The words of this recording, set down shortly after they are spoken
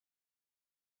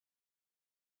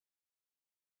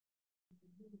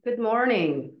Good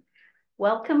morning.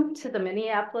 Welcome to the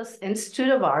Minneapolis Institute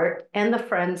of Art and the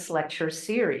Friends Lecture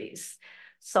Series.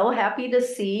 So happy to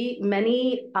see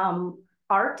many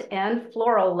art and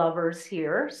floral lovers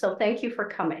here, so thank you for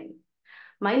coming.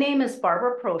 My name is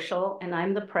Barbara Proschel, and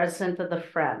I'm the president of the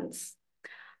Friends.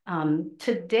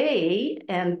 Today,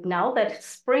 and now that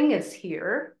spring is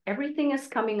here, everything is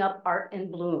coming up art in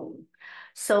bloom.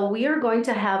 So we are going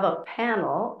to have a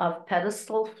panel of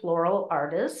pedestal floral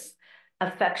artists,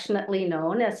 affectionately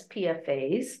known as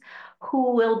PFAs,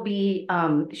 who will be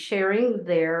sharing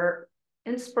their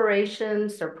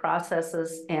inspirations, their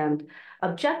processes, and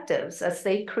objectives as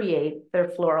they create their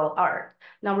floral art.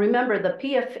 Now remember, the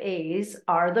PFAs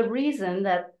are the reason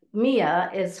that MIA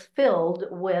is filled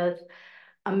with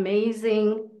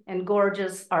amazing and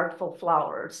gorgeous artful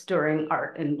flowers during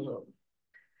Art in Bloom.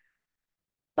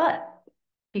 But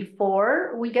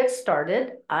before we get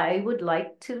started, I would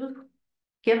like to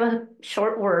give a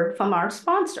short word from our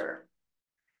sponsor.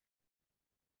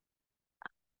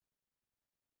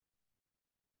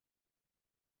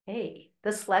 Hey,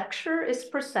 this lecture is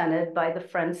presented by the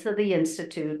Friends of the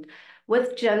Institute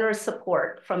with generous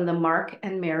support from the Mark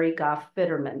and Mary Goff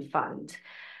Fiterman Fund.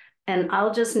 And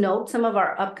I'll just note some of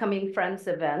our upcoming Friends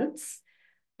events.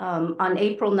 On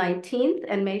April 19th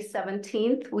and May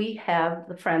 17th, we have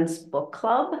the Friends Book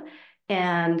Club.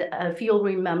 And if you'll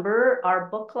remember, our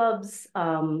book clubs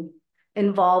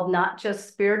involve not just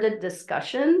spirited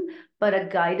discussion, but a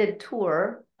guided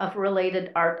tour of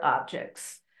related art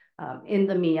objects in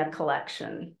the MIA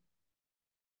collection.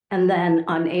 And then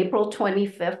on April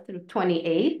 25th through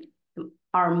 28th,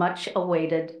 our much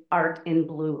awaited Art in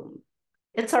Bloom.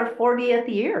 It's our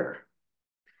 40th year.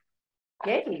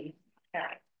 Yay.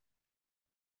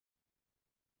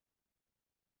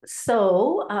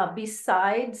 So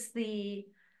besides the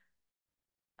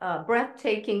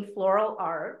breathtaking floral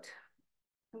art,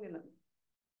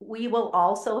 we will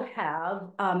also have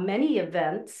many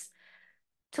events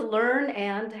to learn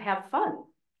and have fun.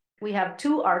 We have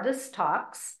 2 artist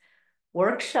talks,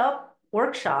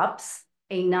 workshops,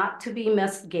 a not to be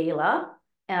missed gala,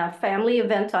 a family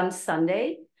event on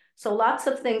Sunday. So lots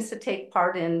of things to take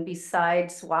part in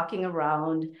besides walking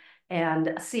around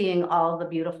and seeing all the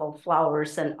beautiful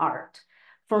flowers and art.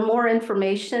 For more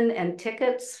information and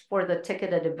tickets for the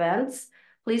ticketed events,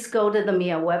 please go to the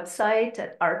MIA website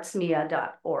at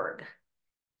artsmia.org.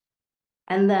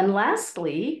 And then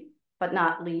lastly, but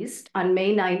not least, on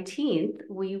May 19th,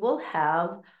 we will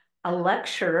have a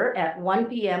lecture at 1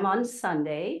 p.m. on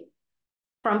Sunday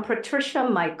from Patricia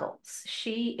Michaels.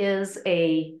 She is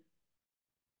an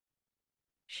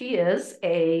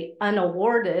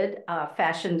awarded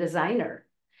fashion designer.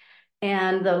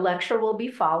 And the lecture will be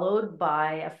followed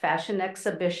by a fashion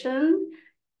exhibition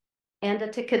and a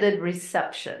ticketed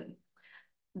reception.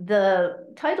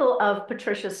 The title of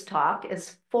Patricia's talk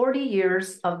is 40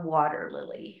 Years of Water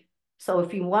Lily. So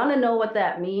if you want to know what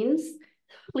that means,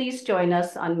 please join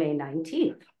us on May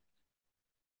 19th.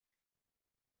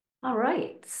 All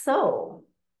right, so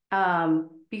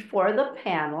before the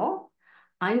panel,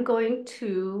 I'm going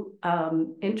to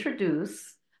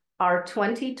introduce our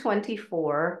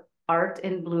 2024 Art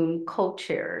in Bloom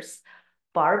co-chairs,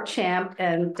 Barb Champ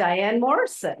and Diane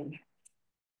Morrison.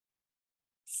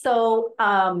 So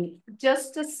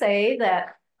just to say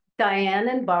that Diane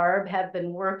and Barb have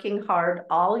been working hard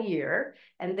all year,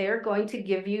 and they're going to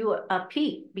give you a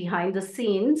peek behind the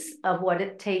scenes of what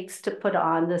it takes to put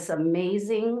on this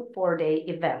amazing 4-day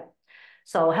event.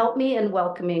 So help me in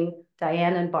welcoming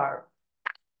Diane and Barb.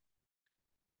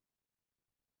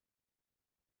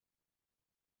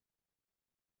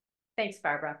 Thanks,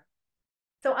 Barbara.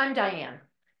 So I'm Diane.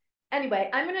 Anyway,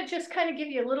 I'm going to just kind of give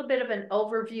you a little bit of an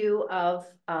overview of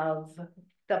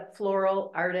the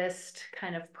floral artist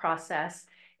kind of process,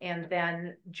 and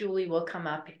then Julie will come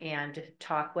up and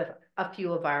talk with a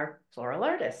few of our floral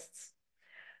artists.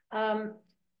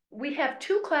 We have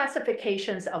 2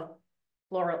 classifications of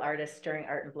floral artists during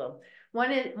Art in Bloom.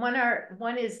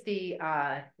 One is the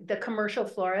commercial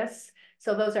florists.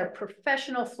 So those are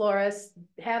professional florists,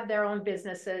 have their own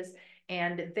businesses,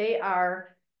 and they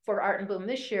are, for Art in Bloom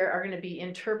this year, are going to be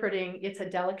interpreting It's a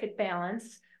Delicate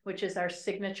Balance, which is our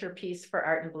signature piece for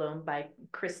Art in Bloom by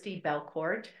Christy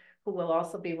Belcourt, who will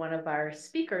also be one of our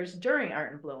speakers during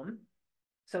Art in Bloom.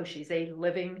 So she's a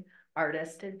living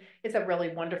artist, and it's a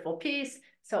really wonderful piece.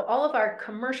 So all of our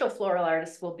commercial floral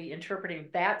artists will be interpreting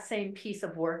that same piece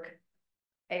of work,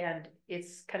 and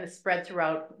it's kind of spread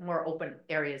throughout more open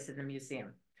areas in the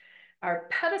museum. Our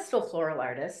pedestal floral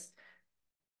artists,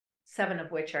 7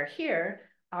 of which are here,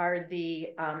 are the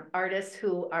artists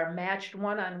who are matched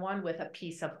one-on-one with a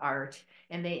piece of art,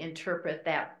 and they interpret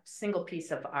that single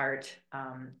piece of art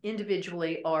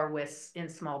individually or in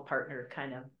small partner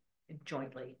kind of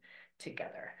jointly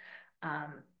together.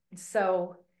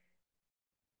 So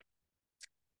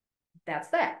that's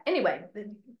that. Anyway,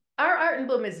 our Art in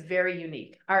Bloom is very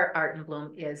unique. Our Art in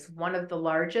Bloom is one of the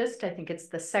largest. I think it's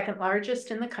the second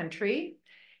largest in the country.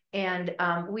 And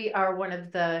we are one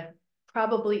of the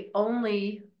probably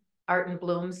only Art in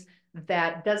Blooms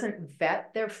that doesn't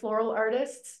vet their floral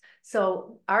artists.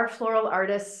 So our floral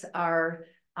artists are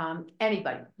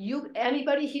anybody.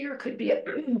 Anybody here could be a,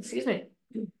 excuse me,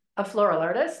 a floral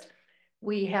artist.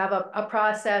 We have a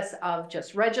process of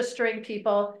just registering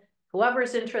people,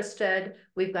 whoever's interested.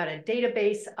 We've got a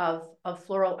database of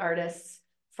floral artists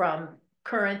from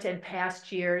current and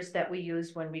past years that we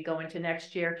use when we go into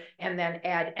next year, and then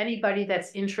add anybody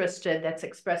that's interested, that's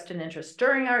expressed an interest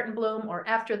during Art in Bloom or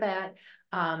after that.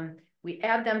 We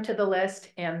add them to the list,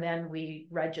 and then you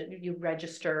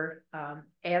register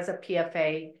as a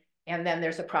PFA, and then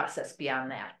there's a process beyond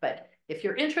that. But if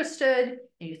you're interested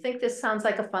and you think this sounds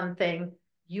like a fun thing,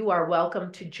 you are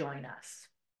welcome to join us.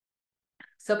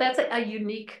 So that's a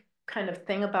unique kind of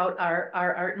thing about our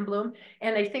Art in Bloom.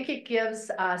 And I think it gives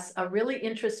us a really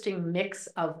interesting mix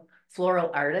of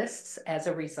floral artists as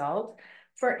a result.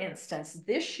 For instance,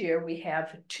 this year we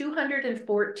have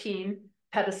 214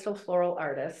 pedestal floral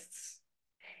artists,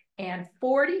 and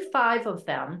 45 of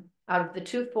them out of the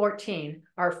 214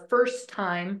 are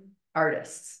first-time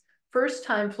artists,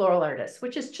 first-time floral artists,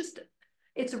 which is just,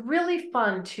 it's really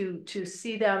fun to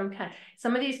see them.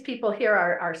 Some of these people here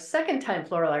are second-time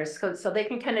floral artists, so they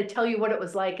can kind of tell you what it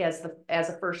was like as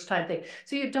a first-time thing.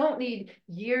 So you don't need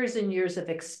years and years of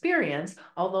experience,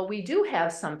 although we do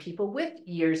have some people with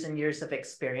years and years of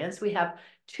experience. We have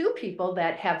 2 people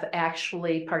that have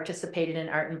actually participated in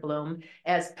Art in Bloom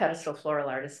as pedestal floral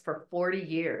artists for 40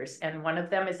 years, and one of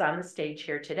them is on the stage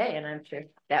here today, and I'm sure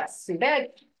that's Sue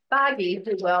Baggy,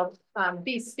 who will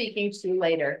be speaking to you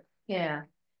later. Yeah.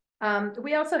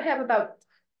 We also have about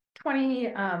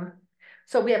 20,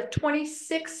 so we have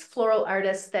 26 floral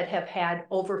artists that have had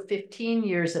over 15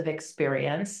 years of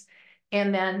experience,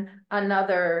 and then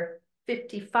another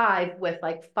 55 with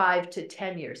like 5 to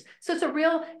 10 years. So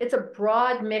it's a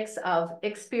broad mix of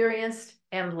experienced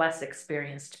and less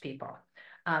experienced people.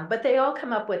 But they all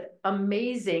come up with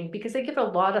amazing, because they give a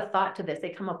lot of thought to this, they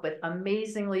come up with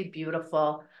amazingly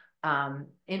beautiful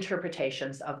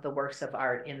interpretations of the works of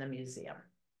art in the museum.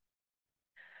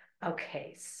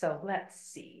 Okay, so let's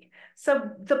see.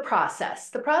 So the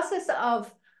process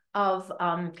of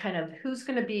kind of who's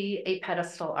going to be a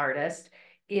pedestal artist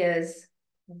is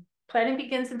planning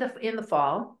begins in the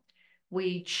fall.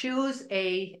 We choose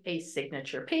a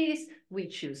signature piece, we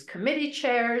choose committee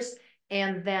chairs,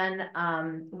 and then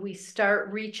we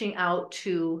start reaching out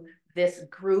to this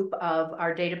group of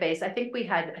our database. I think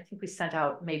we sent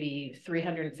out maybe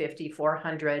 350,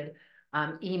 400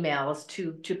 emails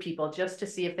to people just to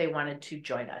see if they wanted to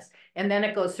join us. And then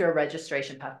it goes through a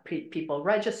registration. People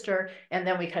register, and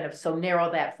then we kind of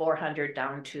narrow that 400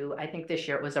 down to, I think this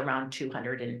year it was around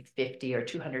 250 or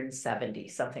 270,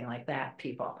 something like that,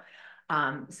 people.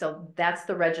 So that's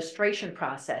the registration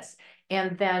process.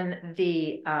 And then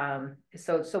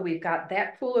so we've got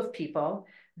that pool of people.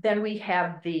 Then we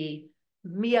have the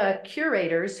MIA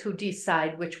curators who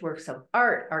decide which works of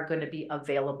art are going to be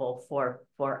available for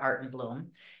Art in Bloom.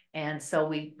 And so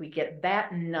we get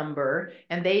that number,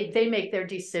 and they make their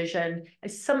decision.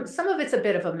 Some of it's a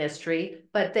bit of a mystery,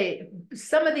 but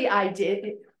some of the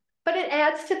idea, but it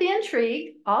adds to the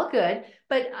intrigue, all good.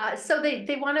 But so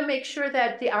they want to make sure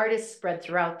that the art is spread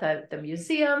throughout the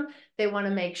museum. They want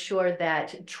to make sure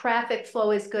that traffic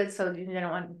flow is good, so you don't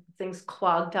want things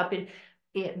clogged up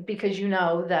because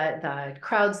the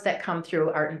crowds that come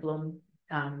through Art in Bloom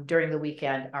during the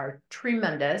weekend are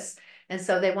tremendous. And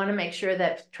so they want to make sure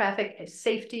that traffic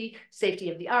safety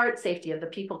of the art, safety of the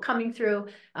people coming through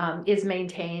is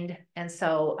maintained. And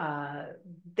so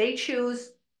they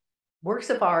choose works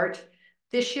of art.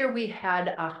 This year we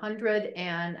had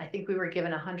I think we were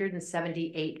given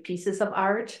 178 pieces of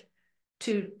art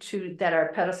that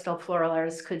our pedestal floral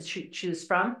artists could choose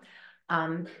from.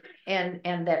 And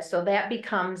that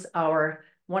becomes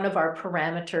one of our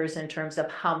parameters in terms of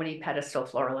how many pedestal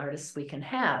floral artists we can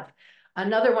have.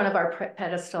 Another one of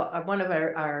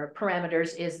our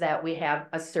parameters is that we have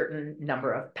a certain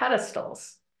number of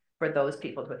pedestals for those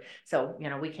people. So,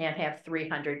 we can't have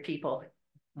 300 people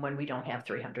when we don't have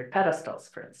 300 pedestals,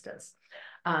 for instance.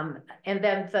 And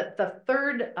then the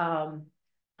third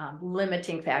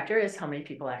limiting factor is how many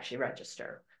people actually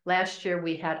register. Last year,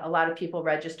 we had a lot of people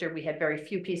registered. We had very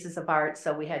few pieces of art,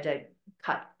 so we had to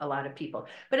cut a lot of people.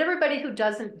 But everybody who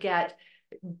doesn't get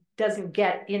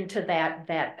into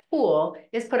that pool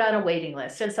is put on a waiting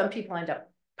list. And some people end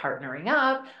up partnering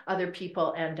up, other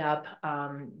people end up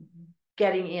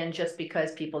getting in just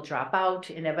because people drop out.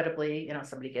 Inevitably, you know,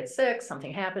 somebody gets sick,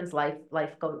 something happens, life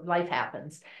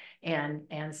happens.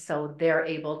 And so they're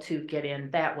able to get in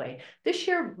that way. This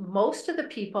year, most of the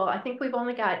people, I think we've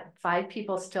only got 5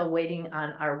 people still waiting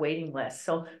on our waiting list.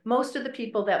 So most of the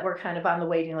people that were kind of on the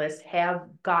waiting list have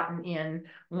gotten in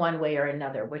one way or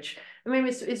another, which I mean,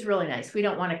 it's really nice. We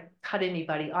don't want to cut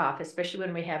anybody off, especially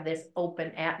when we have this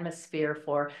open atmosphere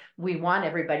we want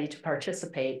everybody to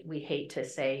participate. We hate to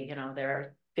say, you know, there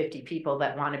are 50 people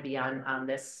that want to be on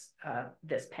this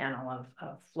panel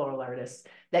of floral artists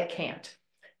that can't.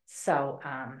 So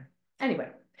anyway,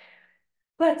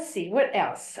 let's see what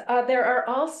else. There are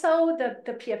also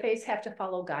the PFAs have to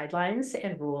follow guidelines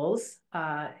and rules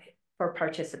for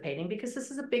participating, because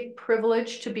this is a big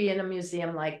privilege to be in a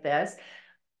museum like this.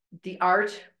 The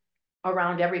art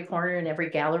around every corner and every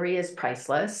gallery is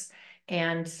priceless.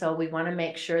 And so we want to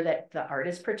make sure that the art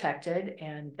is protected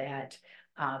and that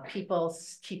people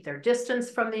keep their distance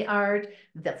from the art.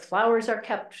 The flowers are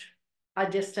kept a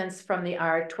distance from the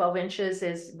art. 12 inches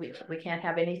is, we can't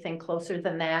have anything closer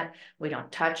than that. We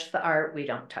don't touch the art. We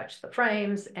don't touch the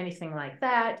frames, anything like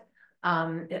that.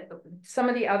 Some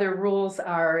of the other rules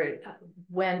are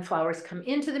when flowers come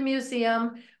into the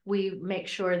museum, we make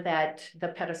sure that the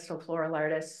pedestal floral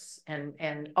artists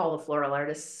and all the floral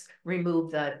artists remove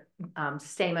the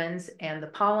stamens and the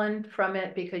pollen from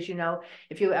it, because, you know,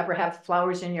 if you ever have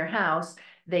flowers in your house,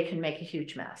 they can make a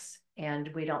huge mess. And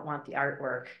we don't want the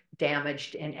artwork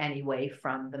damaged in any way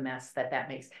from the mess that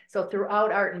makes. So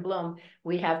throughout Art in Bloom,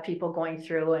 we have people going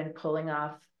through and pulling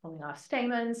off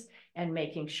stamens and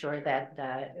making sure that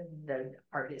the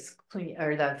art is clean,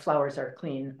 or the flowers are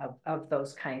clean of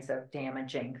those kinds of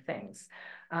damaging things.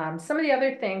 Some of the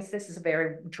other things, this is a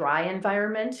very dry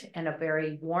environment and a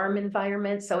very warm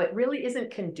environment, so it really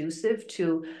isn't conducive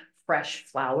to fresh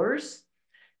flowers.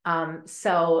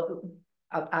 So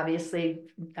obviously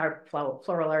our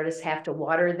floral artists have to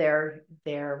water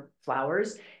their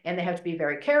flowers, and they have to be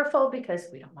very careful because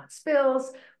we don't want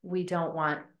spills. We don't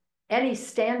want any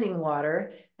standing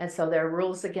water. And so there are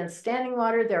rules against standing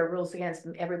water. There are rules against,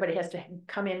 everybody has to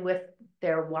come in with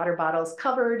their water bottles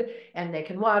covered and they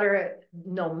can water it,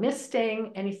 no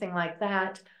misting, anything like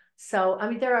that. So, I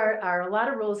mean, there are a lot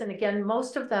of rules. And again,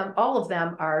 most of them, all of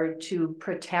them are to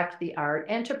protect the art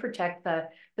and to protect the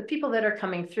people that are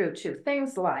coming through too.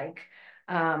 Things like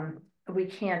we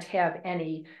can't have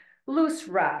any loose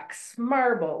rocks,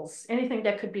 marbles, anything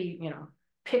that could be, you know,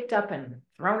 picked up and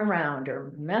thrown around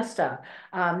or messed up.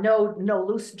 No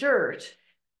loose dirt,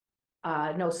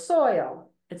 no soil.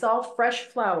 It's all fresh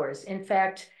flowers. In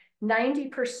fact,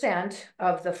 90%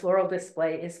 of the floral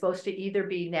display is supposed to either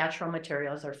be natural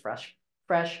materials or fresh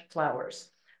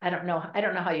flowers. I don't know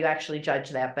how you actually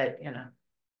judge that, but you know,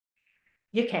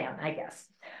 you can, I guess.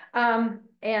 And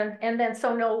then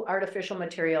so no artificial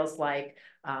materials like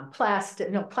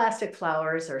plastic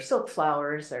flowers or silk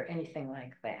flowers or anything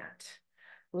like that.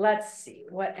 Let's see,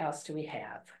 what else do we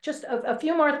have? Just a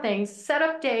few more things.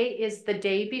 Setup day is the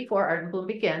day before Art in Bloom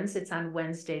begins. It's on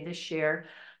Wednesday this year,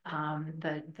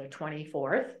 the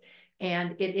 24th.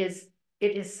 And it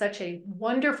is such a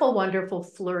wonderful, wonderful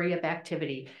flurry of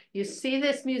activity. You see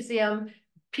this museum,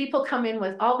 people come in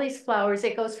with all these flowers.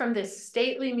 It goes from this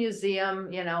stately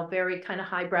museum, you know, very kind of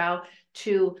highbrow,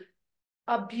 to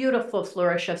a beautiful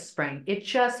flourish of spring. It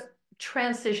just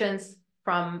transitions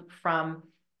from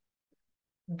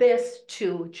this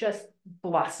to just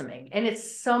blossoming, and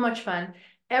it's so much fun.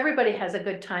 Everybody has a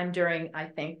good time during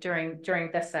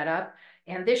the setup.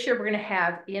 And this year we're going to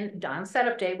have on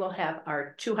setup day, we'll have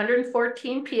our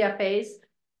 214 PFAs,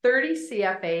 30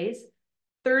 CFAs,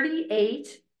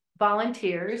 38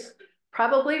 volunteers,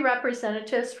 probably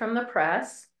representatives from the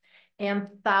press, and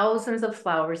thousands of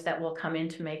flowers that will come in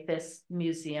to make this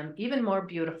museum even more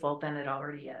beautiful than it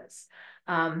already is.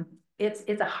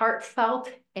 It's a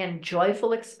heartfelt and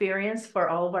joyful experience for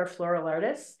all of our floral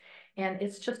artists, and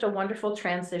it's just a wonderful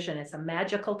transition. It's a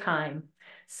magical time.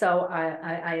 So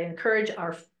I encourage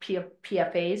our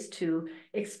PFAs to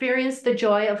experience the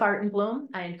joy of Art in Bloom.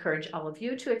 I encourage all of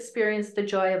you to experience the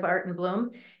joy of Art in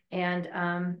Bloom.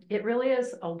 And it really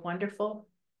is a wonderful,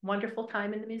 wonderful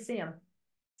time in the museum.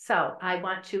 So I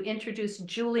want to introduce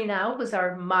Julie now, who's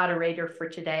our moderator for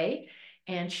today,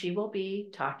 and she will be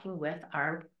talking with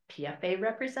our PFA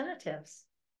representatives.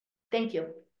 Thank you.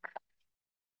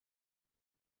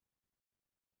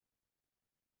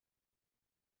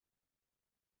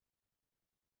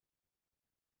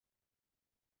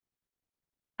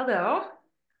 Hello.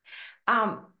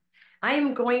 Um, I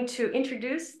am going to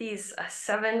introduce these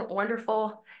 7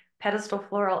 wonderful pedestal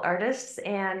floral artists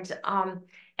and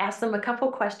ask them a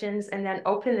couple questions and then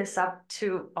open this up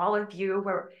to all of you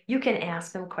where you can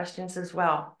ask them questions as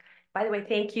well. By the way,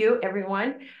 thank you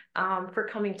everyone for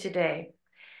coming today.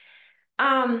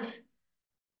 I'm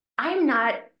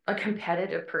not a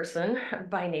competitive person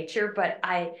by nature, but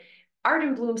Art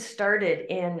in Bloom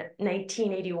started in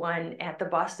 1981 at the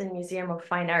Boston Museum of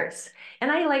Fine Arts. And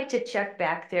I like to check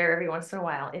back there every once in a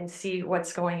while and see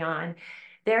what's going on.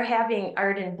 They're having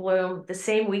Art in Bloom the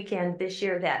same weekend this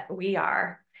year that we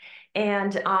are.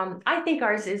 And I think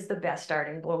ours is the best Art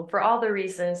in Bloom for all the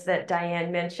reasons that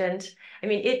Diane mentioned. I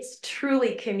mean, it's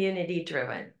truly community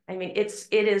driven. I mean, it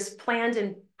is planned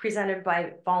and presented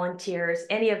by volunteers.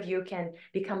 Any of you can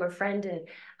become a friend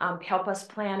and help us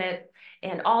plan it.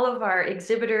 And all of our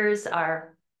exhibitors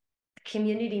are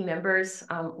community members.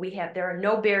 There are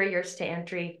no barriers to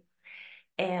entry.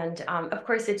 And of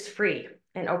course, it's free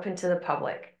and open to the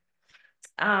public.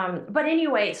 But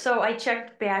anyway, so I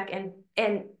checked back and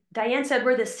Diane said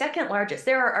we're the 2nd largest.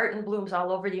 There are Art in Blooms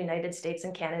all over the United States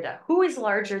and Canada. Who is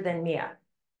larger than Mia?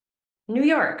 New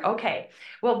York, okay.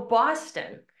 Well,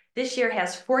 Boston this year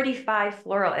has 45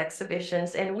 floral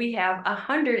exhibitions and we have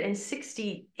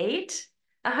 168.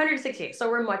 168, so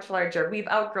we're much larger. We've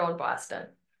outgrown Boston.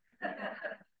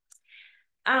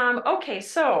 Okay,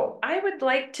 so I would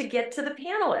like to get to the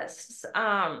panelists.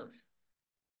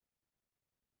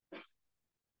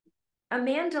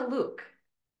 Amanda Luke.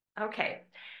 Okay.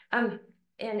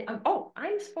 Oh,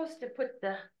 I'm supposed to put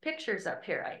the pictures up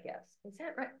here, I guess. Is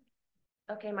that right?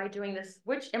 Okay, am I doing this?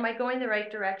 Am I going the right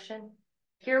direction?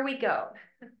 Here we go.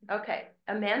 Okay,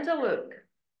 Amanda Luke.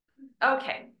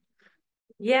 Okay.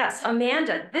 Yes,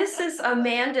 Amanda. This is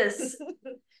Amanda's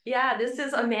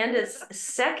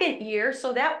 2nd year.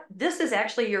 So this is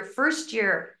actually your 1st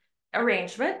year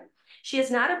arrangement. She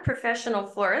is not a professional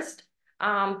florist,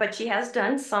 but she has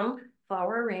done some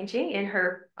flower arranging in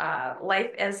her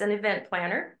life as an event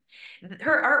planner.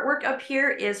 Her artwork up here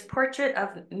is Portrait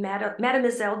of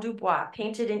Mademoiselle Dubois,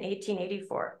 painted in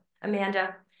 1884.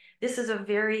 Amanda, this is a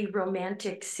very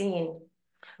romantic scene.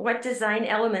 What design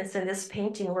elements in this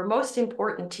painting were most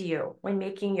important to you when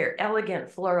making your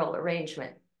elegant floral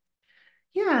arrangement?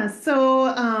 Yeah,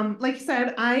 so like you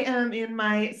said, I am in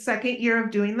my 2nd year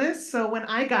of doing this. So when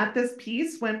I got this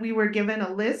piece, when we were given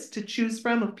a list to choose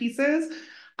from of pieces,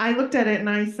 I looked at it and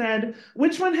I said,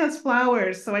 which one has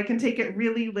flowers so I can take it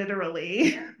really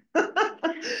literally?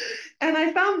 And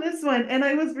I found this one, and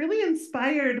I was really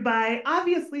inspired by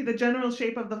obviously the general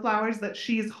shape of the flowers that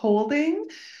she's holding.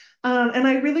 And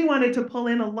I really wanted to pull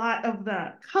in a lot of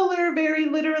the color very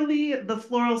literally, the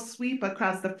floral sweep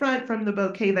across the front from the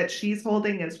bouquet that she's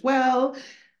holding as well.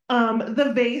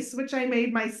 The vase, which I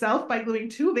made myself by gluing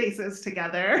 2 vases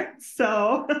together.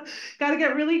 So got to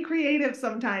get really creative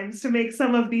sometimes to make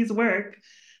some of these work.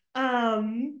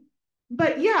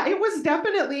 But yeah, it was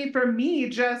definitely for me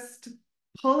just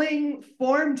pulling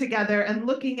form together and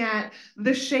looking at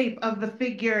the shape of the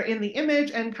figure in the image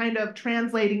and kind of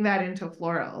translating that into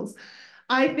florals.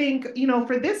 I think,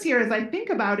 for this year, as I think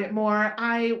about it more,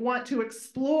 I want to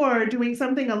explore doing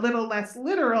something a little less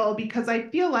literal because I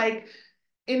feel like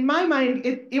in my mind,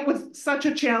 it was such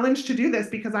a challenge to do this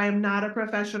because I am not a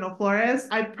professional florist.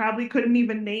 I probably couldn't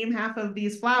even name half of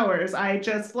these flowers. I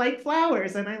just like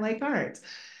flowers and I like art.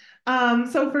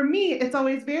 So for me, it's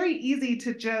always very easy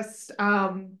to just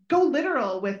go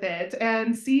literal with it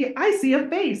and I see a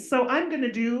face, so I'm going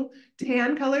to do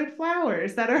tan colored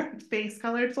flowers that are face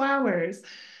colored flowers.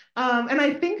 And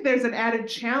I think there's an added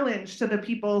challenge to the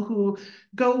people who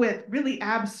go with really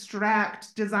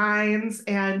abstract designs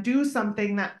and do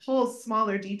something that pulls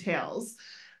smaller details.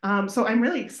 So I'm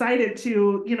really excited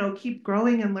to, keep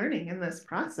growing and learning in this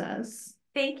process.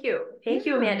 Thank you. Thank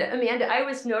you, Amanda. Amanda, I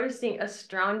was noticing a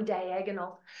strong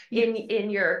diagonal in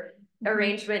your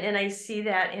arrangement, and I see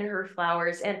that in her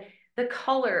flowers. And the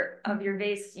color of your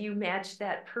vase, you matched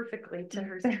that perfectly to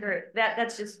her skirt.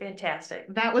 That's just fantastic.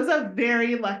 That was a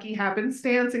very lucky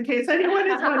happenstance, in case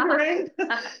anyone is wondering.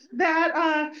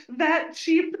 that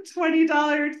cheap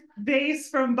 $20 vase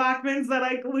from Bachman's that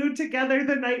I glued together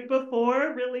the night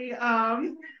before really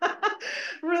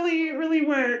really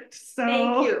worked.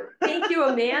 So thank you,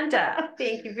 Amanda.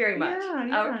 Thank you very much.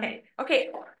 Yeah.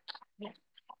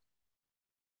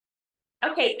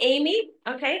 Okay, Amy.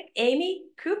 Okay, Amy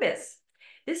Kubis.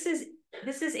 This is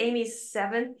Amy's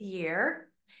 7th year.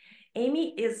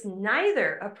 Amy is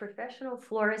neither a professional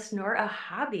florist nor a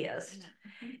hobbyist,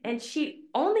 and she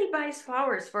only buys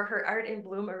flowers for her Art in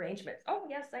Bloom arrangements. Oh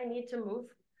yes, I need to move.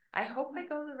 I hope I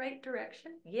go the right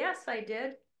direction. Yes, I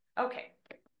did. Okay.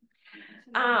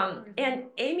 And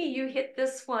Amy, you hit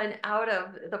this one out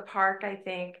of the park, I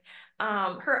think.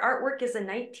 Her artwork is a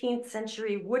 19th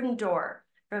century wooden door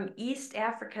from East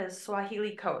Africa's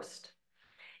Swahili coast.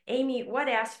 Amy, what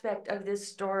aspect of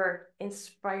this door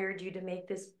inspired you to make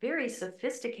this very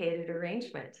sophisticated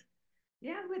arrangement?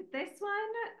 Yeah, with this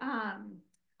one,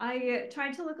 I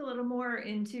tried to look a little more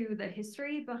into the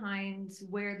history behind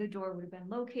where the door would have been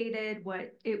located,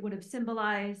 what it would have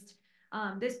symbolized.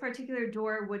 This particular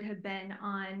door would have been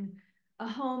on a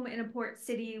home in a port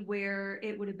city where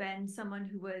it would have been someone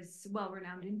who was well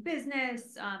renowned in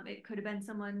business. It could have been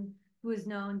someone who was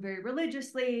known very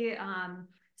religiously,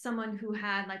 someone who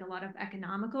had like a lot of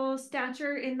economical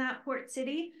stature in that port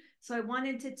city. So I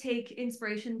wanted to take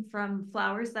inspiration from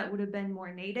flowers that would have been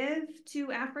more native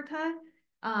to Africa,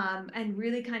 and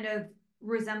really kind of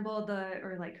resemble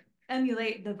or like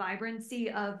emulate the vibrancy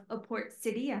of a port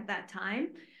city at that time.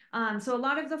 So a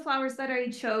lot of the flowers that I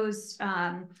chose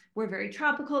were very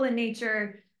tropical in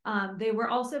nature. They were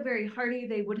also very hardy.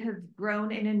 They would have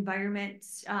grown in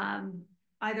environments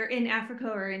either in Africa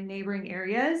or in neighboring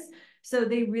areas. So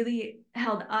they really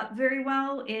held up very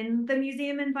well in the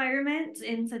museum environment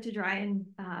in such a dry and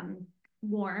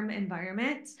warm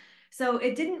environment. So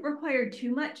it didn't require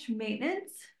too much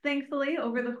maintenance, thankfully,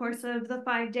 over the course of the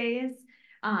 5 days.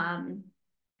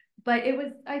 But it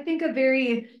was, I think,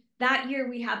 that year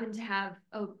we happened to have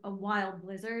a wild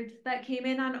blizzard that came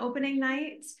in on opening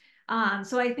night.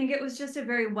 So I think it was just a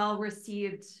very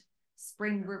well-received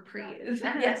spring reprieve.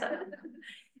 Yes.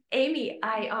 Amy,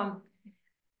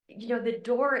 the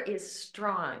door is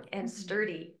strong and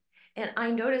sturdy. And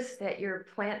I noticed that your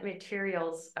plant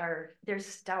materials they're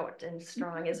stout and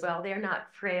strong as well. They're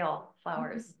not frail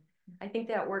flowers. I think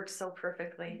that works so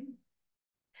perfectly.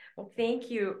 Well,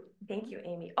 thank you. Thank you,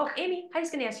 Amy. Oh, Amy, I was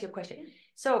going to ask you a question.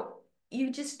 So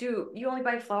you only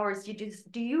buy flowers.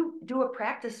 Do you do a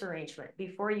practice arrangement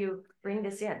before you bring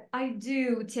this in? I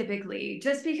do typically,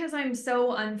 just because I'm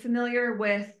so unfamiliar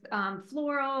with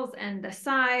florals and the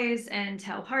size and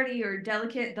how hardy or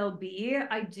delicate they'll be.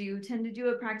 I do tend to do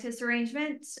a practice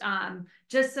arrangement,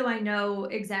 just so I know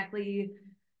exactly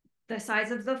the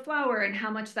size of the flower and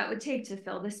how much that would take to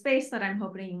fill the space that I'm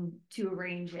hoping to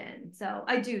arrange in. So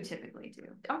I do typically do.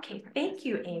 Okay, thank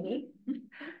you, Amy.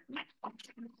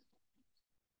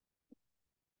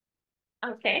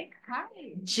 Okay.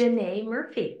 Hi. Janae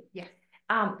Murphy. Yes.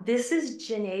 This is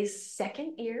Janae's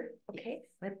second year. Okay,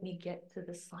 let me get to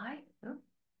the slide.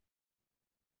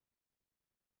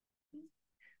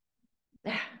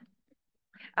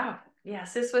 Oh,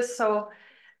 yes, this was so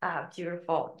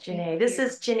beautiful, Janae. This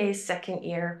is Janae's second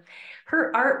year.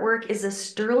 Her artwork is a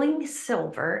sterling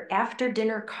silver after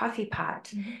dinner coffee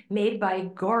pot made by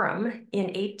Gorham in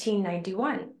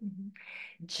 1891.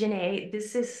 Janae,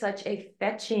 this is such a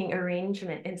fetching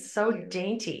arrangement and so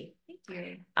dainty. Thank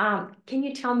you. Can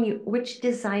you tell me which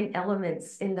design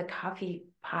elements in the coffee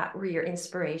pot were your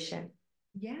inspiration?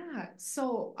 Yeah,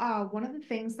 so one of the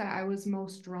things that I was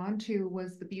most drawn to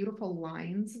was the beautiful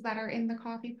lines that are in the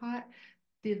coffee pot,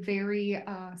 the very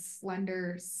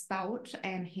slender spout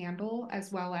and handle,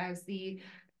 as well as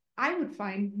I would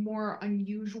find, more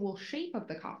unusual shape of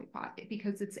the coffee pot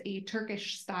because it's a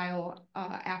Turkish style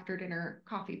after dinner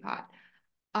coffee pot.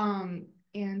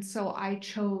 And so I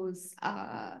chose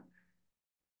a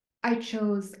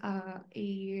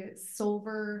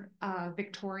silver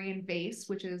Victorian vase,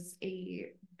 which is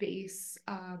a vase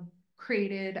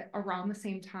created around the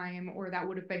same time, or that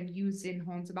would have been used in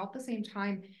homes about the same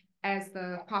time as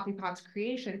the coffee pot's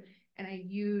creation. And I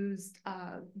used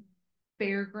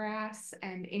bear grass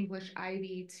and English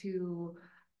ivy to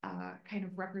kind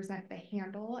of represent the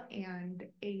handle, and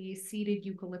a seeded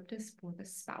eucalyptus for the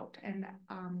spout. And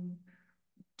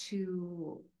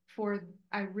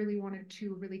I really wanted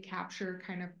to really capture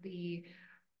kind of the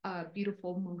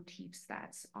beautiful motifs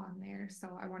that's on there.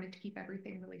 So I wanted to keep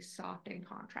everything really soft in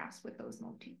contrast with those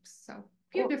motifs. So a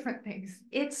few different things.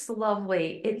 It's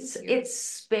lovely. It's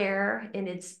spare and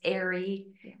it's airy.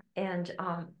 Yeah. And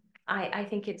I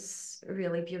think it's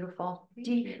really beautiful.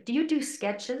 Do you. you do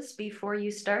sketches before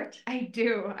you start? I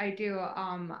do.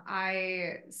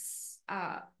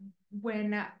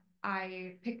 When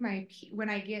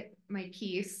I get my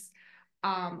piece,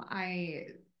 I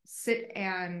sit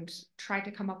and try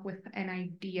to come up with an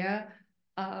idea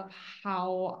of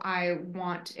how I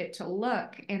want it to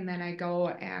look, and then I go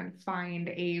and find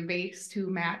a vase to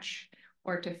match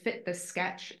or to fit the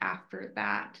sketch after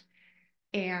that.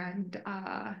 And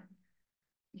I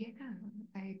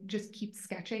just keep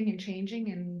sketching and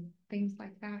changing and things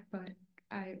like that. But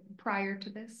prior to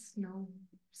this, no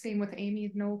same with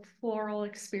Amy, no floral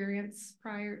experience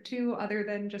prior to, other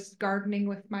than just gardening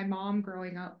with my mom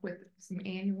growing up with some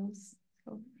annuals.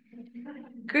 So.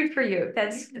 Good for you.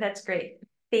 That's great.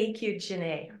 Thank you,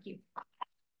 Janae. Thank you.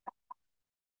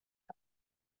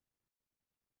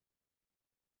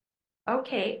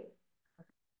 Okay.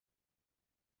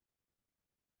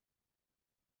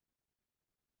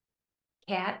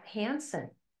 Kat Hansen.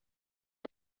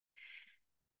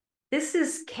 This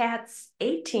is Kat's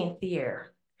 18th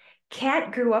year.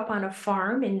 Kat grew up on a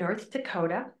farm in North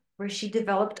Dakota where she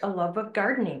developed a love of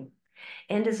gardening.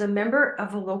 And as a member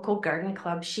of a local garden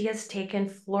club, she has taken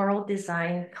floral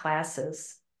design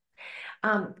classes.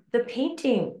 The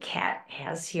painting Kat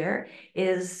has here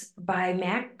is by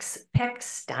Max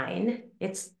Peckstein.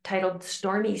 It's titled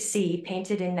Stormy Sea,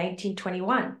 painted in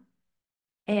 1921.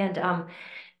 And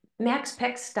Max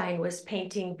Peckstein was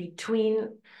painting between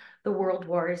the world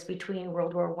wars, between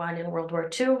World War I and World War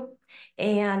II.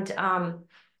 And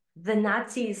the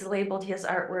Nazis labeled his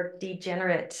artwork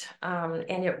degenerate,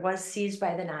 and it was seized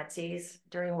by the Nazis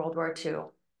during World War II.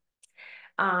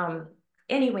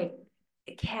 Anyway,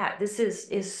 Kat, this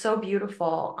is so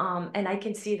beautiful, and I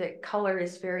can see that color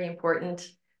is very important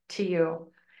to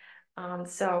you.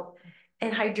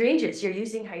 And hydrangeas, you're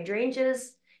using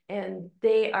hydrangeas, and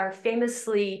they are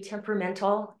famously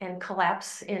temperamental and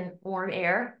collapse in warm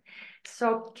air.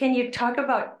 So can you talk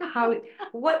about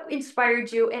what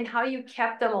inspired you and how you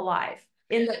kept them alive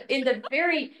in the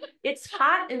very, it's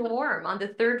hot and warm on the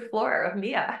 3rd floor of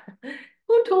Mia.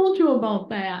 Who told you about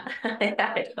that?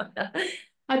 I don't know.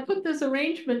 I put this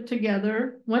arrangement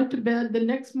together, went to bed the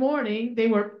next morning, they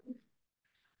were.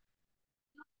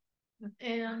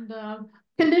 And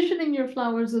conditioning your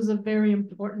flowers is a very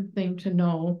important thing to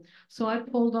know. So I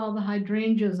pulled all the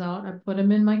hydrangeas out, I put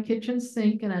them in my kitchen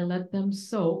sink and I let them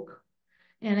soak.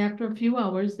 And after a few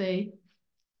hours, they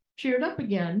cheered up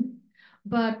again.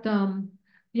 But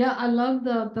yeah, I love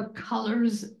the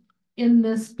colors in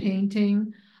this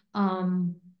painting. I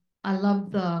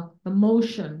love the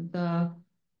motion, the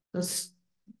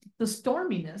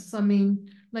storminess. I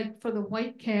mean, like for the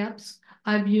white caps,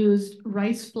 I've used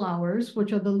rice flowers,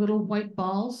 which are the little white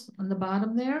balls on the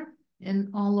bottom there and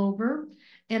all over.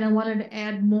 And I wanted to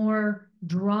add more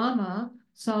drama,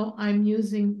 so I'm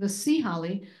using the sea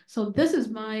holly. So this is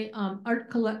my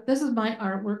this is my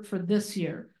artwork for this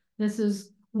year. This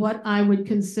is what I would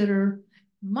consider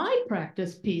my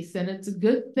practice piece. And it's a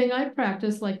good thing I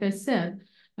practice, like I said.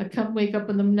 I wake up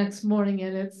in the next morning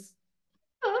and it's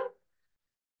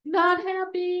not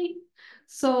happy.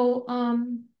 So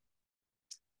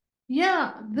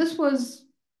yeah,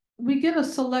 we get a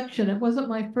selection. It wasn't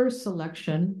my first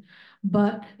selection,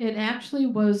 but it actually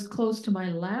was close to my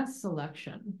last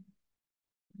selection.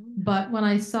 But when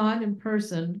I saw it in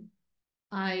person,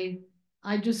 I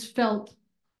just felt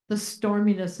the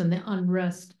storminess and the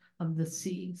unrest of the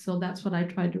sea. So that's what I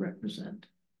tried to represent.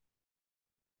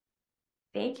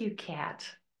 Thank you, Kat.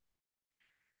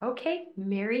 Okay,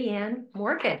 Mary Ann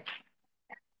Morgan.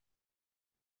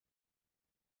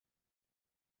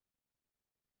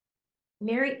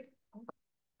 Mary,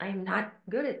 I'm not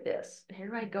good at this.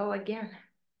 Here I go again.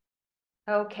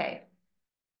 Okay.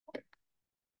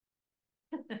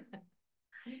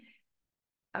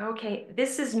 Okay,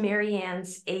 this is Mary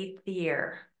Ann's 8th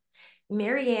year.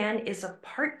 Mary Ann is a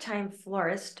part-time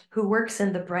florist who works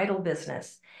in the bridal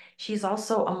business. She's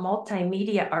also a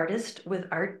multimedia artist with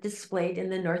art displayed in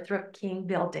the Northrop King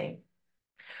building.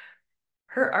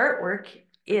 Her artwork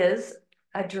is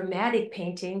a dramatic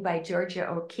painting by Georgia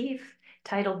O'Keeffe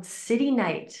titled City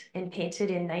Night and painted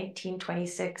in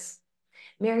 1926.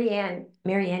 Mary Ann,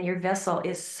 your vessel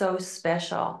is so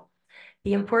special.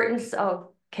 The importance of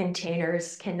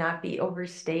containers cannot be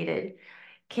overstated.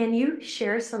 Can you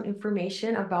share some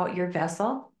information about your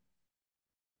vessel?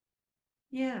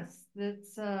 Yes,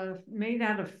 it's made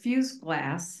out of fused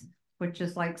glass, which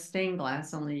is like stained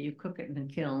glass, only you cook it in a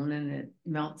kiln and it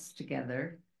melts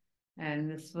together.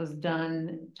 And this was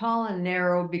done tall and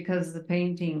narrow because the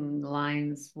painting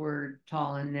lines were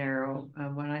tall and narrow.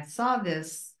 When I saw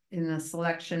this in the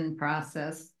selection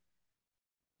process,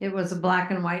 it was a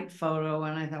black and white photo,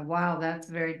 and I thought, wow, that's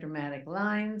very dramatic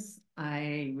lines.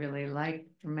 I really like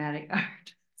dramatic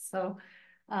art. So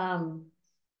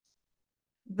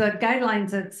the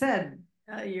guidelines had said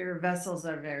your vessels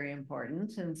are very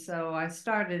important. And so I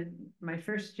started my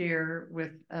first year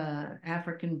with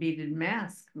African beaded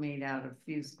mask made out of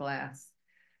fused glass.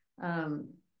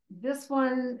 This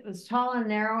one was tall and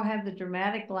narrow, had the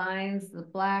dramatic lines, the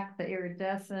black, the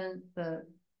iridescent, the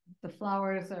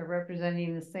flowers are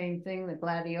representing the same thing. The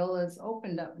gladiolas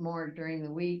opened up more during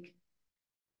the week.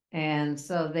 And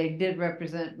so they did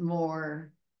represent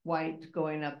more white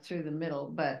going up through the middle,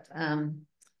 but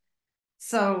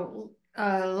so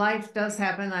life does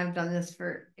happen. I've done this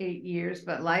for 8 years,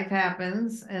 but life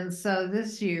happens. And so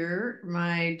this year,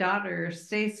 my daughter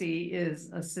Stacy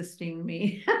is assisting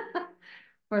me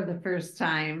for the first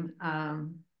time.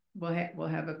 We'll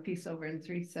have a piece over in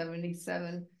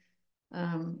 377.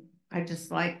 I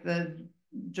just like the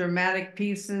dramatic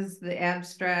pieces, the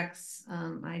abstracts.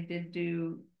 I did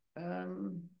do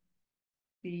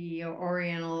the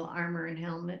Oriental armor and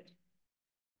helmet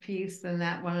piece, and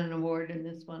that won an award, and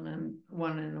this one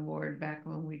won an award back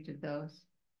when we did those.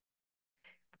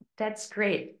 That's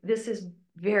great. This is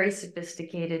very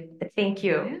sophisticated. Thank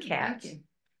you, Yeah, Kat.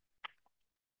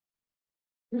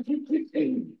 thank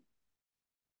you.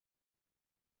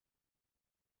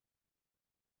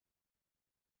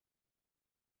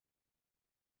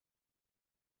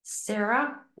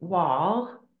 Sarah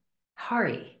Wall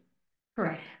Hari.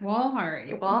 Correct. Wall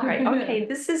Hari. Wall Hari. Okay,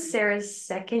 this is Sarah's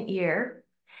second year,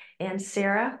 and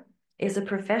Sarah is a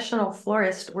professional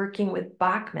florist working with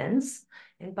Bachman's.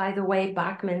 And by the way,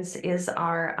 Bachman's is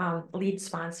our lead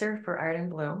sponsor for Art in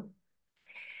Bloom.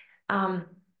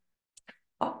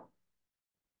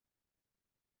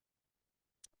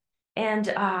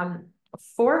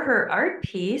 For her art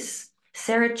piece,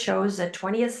 Sarah chose a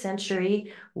 20th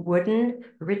century wooden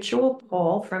ritual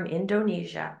pole from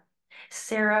Indonesia.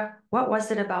 Sarah, what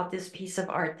was it about this piece of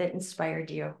art that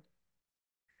inspired you?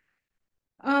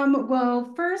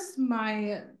 Well, first,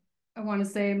 I want to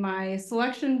say my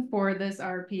selection for this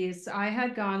art piece, I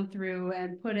had gone through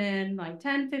and put in like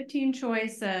 10, 15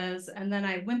 choices, and then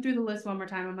I went through the list one more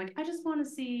time. I'm like, I just want to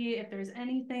see if there's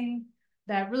anything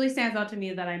that really stands out to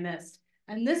me that I missed.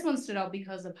 And this one stood out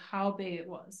because of how big it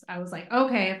was. I was like,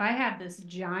 okay, if I have this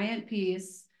giant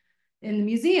piece in the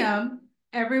museum,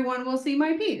 everyone will see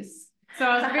my piece. So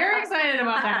I was very excited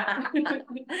about that.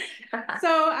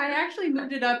 So I actually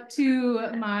moved it up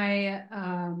to my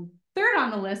third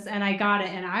on the list, and I got it,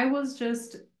 and I was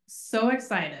just so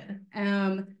excited.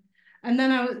 And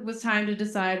then it was time to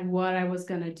decide what I was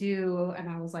gonna do, and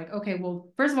I was like, okay, well,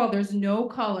 first of all, there's no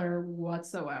color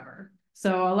whatsoever.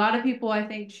 So a lot of people, I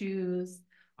think, choose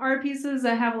art pieces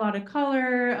that have a lot of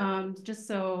color, just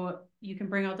so you can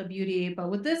bring out the beauty. But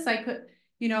with this, I could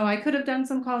have done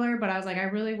some color, but I was like, I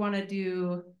really want to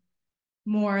do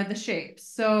more the shapes.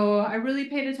 So I really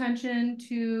paid attention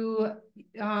to,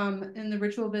 in the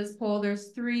Ritual Biz pole, there's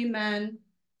 3 men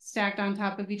stacked on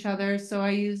top of each other. So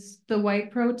I used the white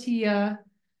protea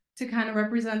to kind of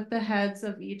represent the heads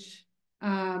of each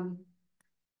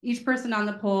person on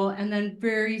the pole, and then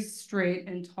very straight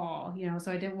and tall,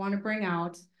 so I didn't want to bring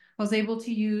out. I was able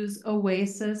to use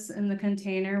Oasis in the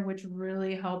container, which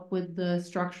really helped with the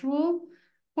structural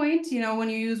point. When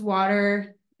you use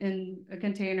water in a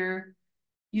container,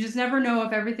 you just never know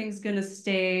if everything's going to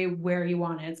stay where you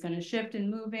want it. It's going to shift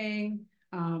and moving.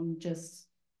 Just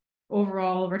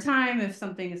overall over time, if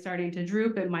something is starting to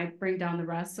droop, it might bring down the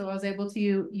rest. So I was able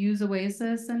to use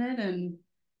Oasis in it, and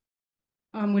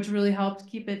which really helped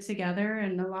keep it together.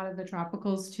 And a lot of the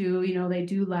tropicals too, they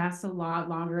do last a lot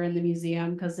longer in the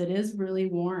museum because it is really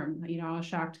warm. I was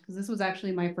shocked because this was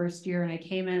actually my first year, and I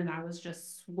came in and I was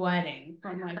just sweating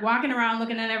from like walking around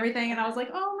looking at everything, and I was like,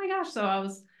 oh my gosh. So I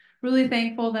was really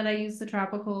thankful that I used the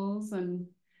tropicals, and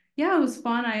yeah, it was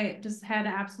fun. I just had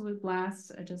an absolute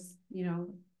blast. I just,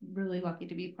 really lucky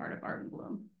to be part of Art in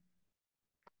Bloom.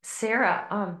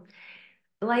 Sarah,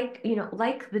 like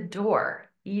the door,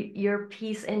 your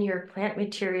piece and your plant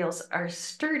materials are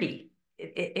sturdy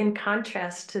in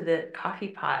contrast to the coffee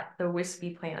pot, the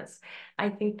wispy plants. I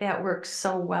think that works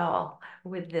so well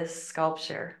with this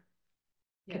sculpture.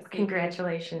 Yes,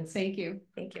 congratulations. Thank you.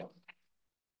 Thank you.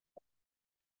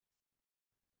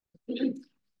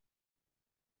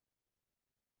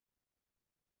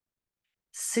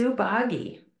 Sue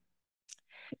Boggy.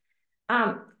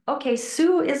 Okay,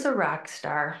 Sue is a rock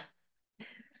star.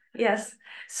 Yes,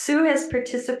 Sue has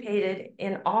participated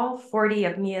in all 40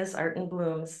 of Mia's Art in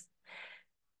Blooms.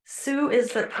 Sue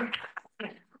is the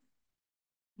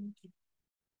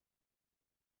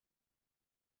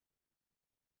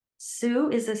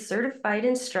Sue is a certified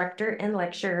instructor and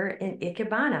lecturer in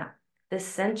Ikebana, the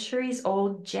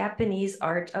centuries-old Japanese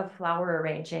art of flower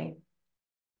arranging.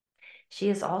 She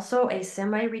is also a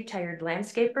semi-retired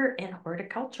landscaper and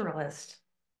horticulturalist.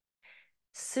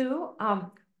 Sue,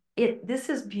 this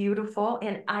is beautiful,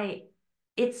 and I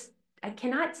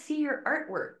cannot see your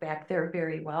artwork back there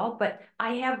very well, but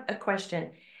I have a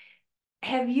question.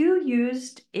 Have you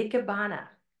used Ikebana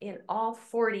in all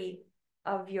 40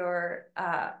 of your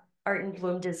Art in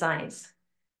Bloom designs?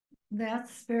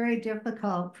 That's very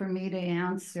difficult for me to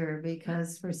answer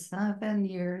because for 7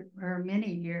 years or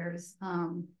many years,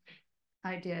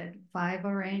 I did 5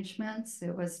 arrangements.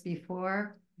 It was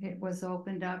before it was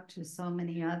opened up to so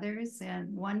many others.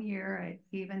 And one year I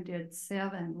even did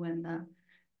 7 when the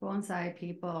bonsai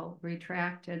people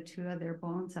retracted 2 of their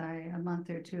bonsai a month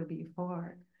or 2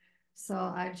 before. So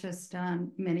I've just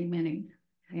done many, many.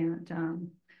 And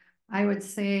I would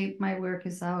say my work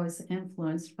is always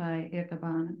influenced by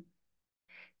Ikebana.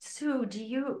 Sue,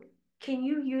 can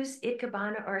you use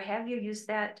Ikebana, or have you used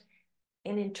that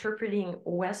in interpreting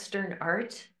Western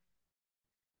art?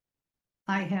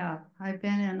 I have. I've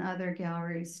been in other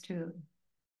galleries too.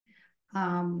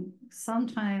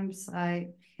 Sometimes I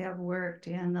have worked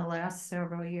in the last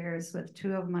several years with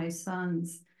 2 of my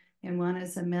sons, and one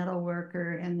is a metal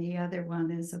worker and the other one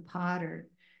is a potter.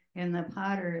 And the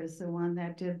potter is the one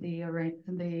that did the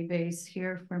vase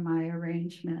here for my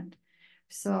arrangement.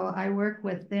 So I work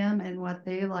with them and what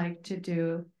they like to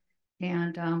do,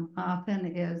 and often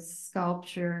is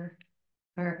sculpture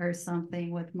or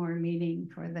something with more meaning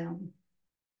for them.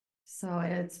 So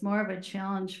it's more of a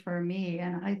challenge for me,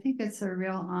 and I think it's a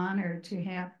real honor to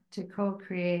have to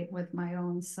co-create with my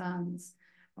own sons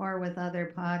or with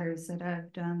other potters that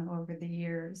I've done over the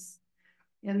years.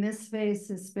 And this vase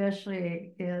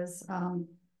especially is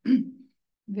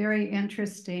very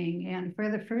interesting. And for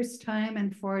the first time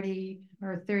in 40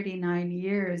 or 39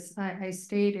 years, I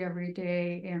stayed every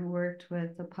day and worked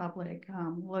with the public,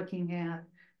 looking at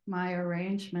my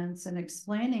arrangements and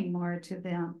explaining more to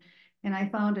them. And I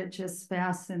found it just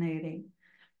fascinating.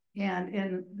 And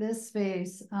in this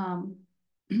vase,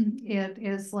 it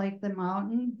is like the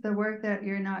mountain. The work that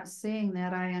you're not seeing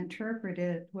that I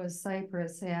interpreted was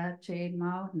cypress at Jade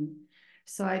Mountain.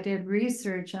 So I did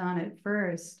research on it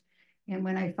first. And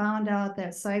when I found out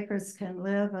that cypress can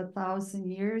live 1,000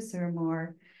 years or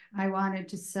more, I wanted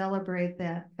to celebrate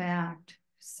that fact.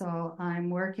 So I'm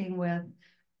working with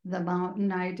the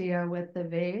mountain idea with the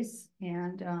vase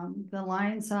and the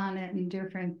lines on it and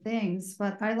different things.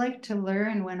 But I like to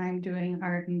learn when I'm doing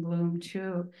art in bloom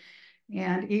too.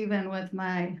 And even with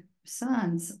my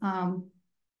sons,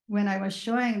 when I was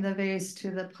showing the vase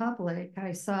to the public,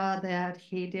 I saw that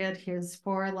he did his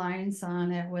 4 lines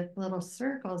on it with little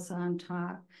circles on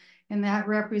top. And that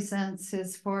represents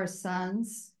his 4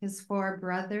 sons, his 4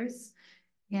 brothers.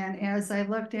 And as I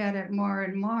looked at it more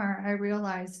and more, I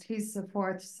realized he's the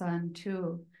 4th son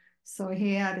too. So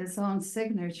he had his own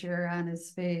signature on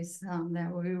his face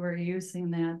that we were using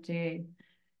that day.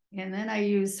 And then I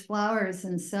used flowers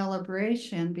in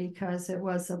celebration because it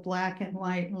was a black and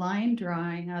white line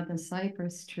drawing of the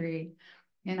cypress tree.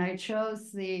 And I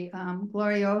chose the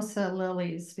Gloriosa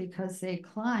lilies because they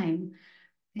climb.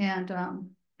 And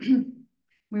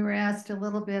we were asked a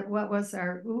little bit, what was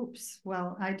our oops?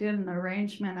 Well, I did an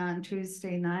arrangement on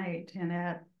Tuesday night, and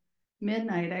at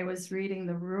midnight I was reading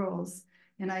the rules,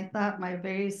 and I thought my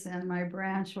vase and my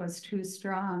branch was too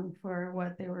strong for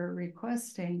what they were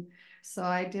requesting. So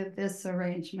I did this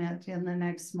arrangement in the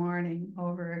next morning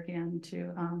over again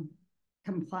to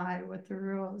comply with the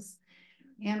rules.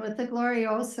 And with the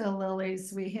Gloriosa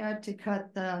lilies, we had to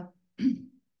cut the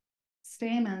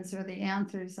stamens or the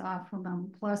anthers off of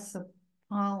them, plus the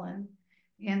pollen.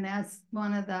 And that's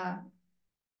one of the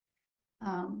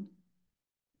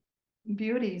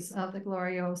beauties of the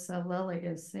Gloriosa lily,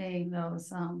 is seeing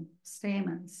those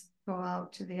stamens go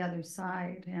out to the other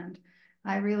side. And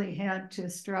I really had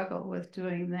to struggle with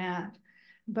doing that.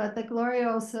 But the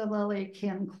Gloriosa lily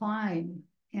can climb,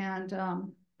 and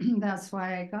that's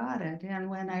why I got it.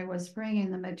 And when I was bringing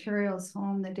the materials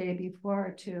home the day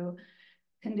before to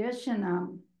condition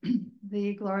them,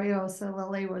 the Gloriosa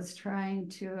lily was trying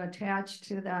to attach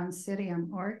to the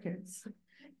Oncidium orchids.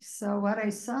 So what I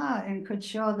saw and could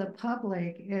show the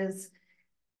public is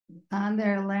on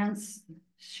their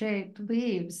lance-shaped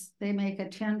leaves, they make a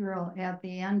tendril at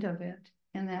the end of it,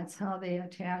 and that's how they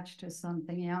attach to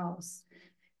something else.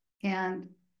 And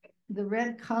the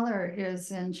red color is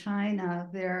in China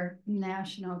their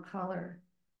national color,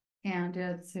 and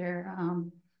it's their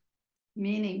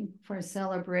meaning for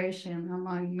celebration,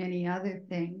 among many other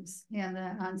things. And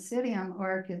the Oncidium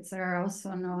orchids are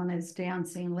also known as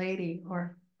dancing lady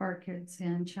or orchids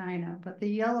in China, but the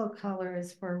yellow color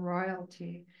is for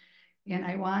royalty. And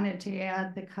I wanted to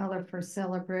add the color for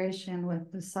celebration with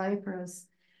the cypress.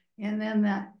 And then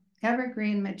the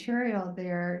evergreen material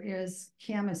there is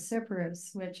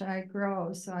Chamaecyparis, which I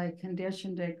grow, so I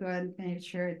conditioned it good, made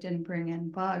sure it didn't bring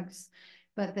in bugs.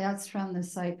 But that's from the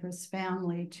cypress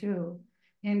family too.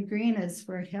 And green is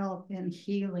for health and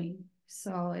healing.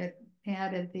 So it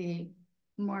added the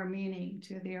more meaning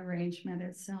to the arrangement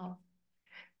itself.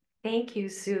 Thank you,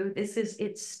 Sue.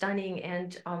 It's stunning,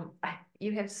 and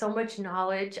you have so much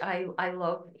knowledge. I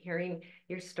love hearing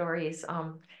your stories.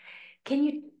 Can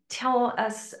you tell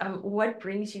us what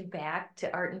brings you back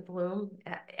to Art and Bloom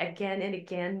again and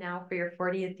again now for your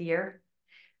 40th year?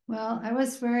 Well, I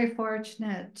was very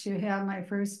fortunate to have my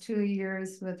first 2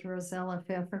 years with Rosella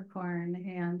Pfefferkorn,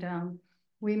 and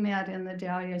we met in the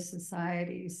Dahlia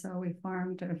Society, so we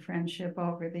formed a friendship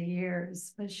over the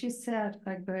years. But she set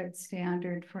a good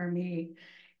standard for me.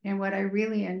 And what I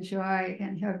really enjoy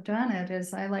and have done it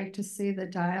is I like to see the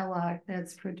dialogue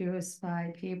that's produced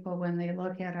by people when they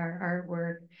look at our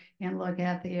artwork and look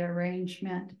at the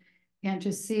arrangement and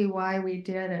to see why we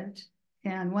did it.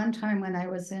 And one time when I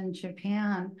was in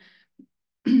Japan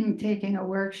taking a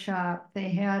workshop, they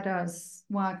had us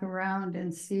walk around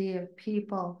and see if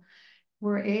people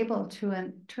were able to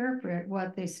interpret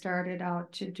what they started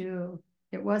out to do.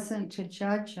 It wasn't to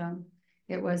judge them,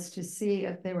 it was to see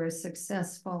if they were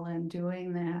successful in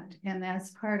doing that. And that's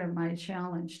part of my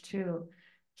challenge too.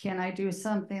 Can I do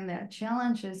something that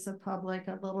challenges the public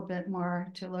a little bit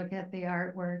more to look at the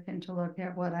artwork and to look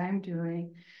at what I'm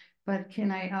doing? But can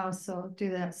I also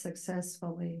do that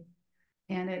successfully?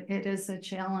 And it is a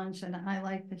challenge, and I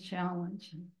like the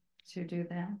challenge to do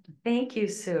that. Thank you,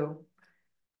 Sue.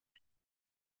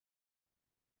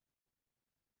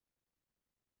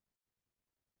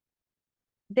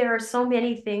 There are so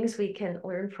many things we can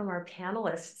learn from our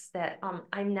panelists that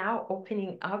I'm now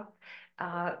opening up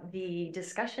the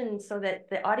discussion so that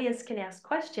the audience can ask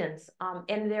questions.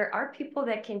 And there are people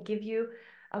that can give you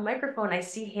a microphone. I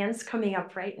see hands coming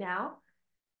up right now.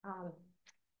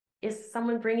 Is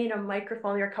someone bringing a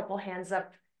microphone? There are a couple hands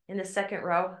up in the second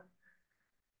row.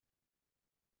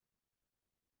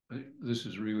 This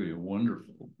is really a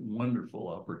wonderful, wonderful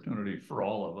opportunity for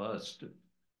all of us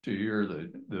to hear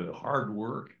the hard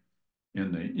work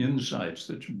and the insights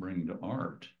that you bring to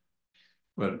art.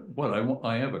 But what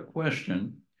I have a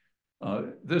question.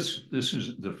 This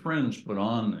is the Friends put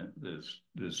on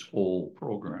this whole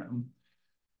program.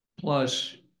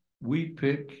 Plus, we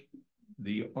pick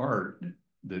the art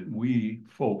that we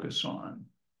focus on,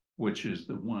 which is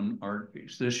the one art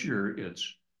piece. This year,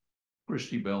 it's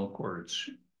Christy Belcourt's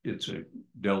It's a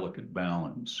Delicate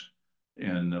Balance.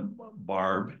 And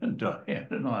Barb and Diane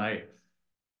and I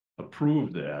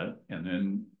approved that and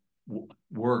then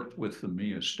worked with the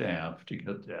MIA staff to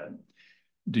get that.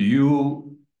 Do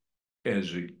you,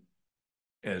 as a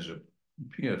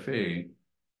PFA,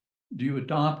 do you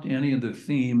adopt any of the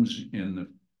themes in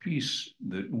the piece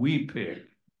that we pick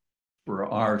for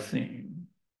our theme?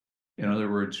 In other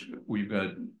words, we've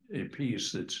got a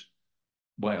piece that's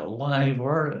by a live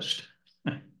artist,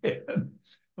 a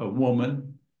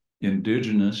woman,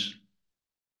 indigenous,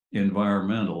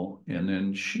 environmental, and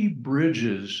then she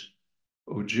bridges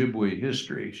Ojibwe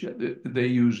history. They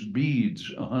used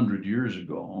beads 100 years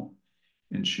ago,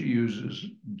 and she uses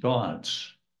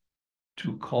dots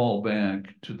to call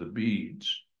back to the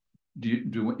beads.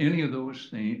 Do any of those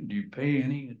things, do you pay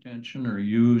any attention or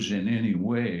use in any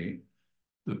way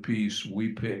the piece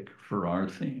we pick for our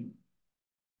theme?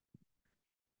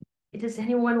 Does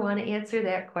anyone want to answer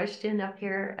that question up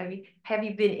here? I mean, have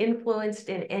you been influenced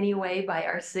in any way by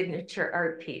our signature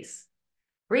art piece?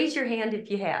 Raise your hand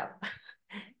if you have.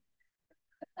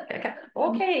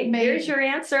 Okay, here's your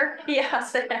answer.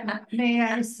 Yes. May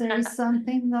I say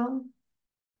something though?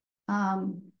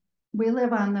 We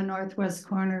live on the northwest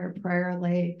corner of Prior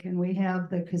Lake, and we have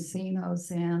the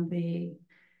casinos and the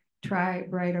tribe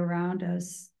right around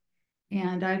us.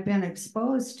 And I've been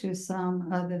exposed to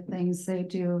some of the things they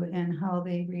do and how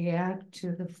they react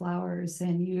to the flowers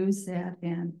and use that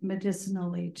and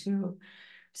medicinally too.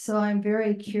 So I'm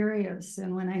very curious,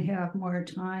 and when I have more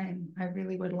time, I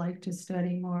really would like to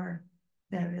study more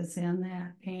that is in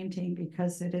that painting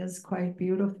because it is quite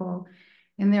beautiful.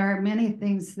 And there are many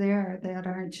things there that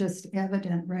aren't just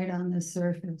evident right on the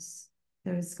surface.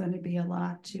 There's going to be a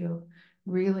lot to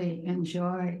really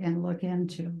enjoy and look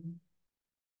into.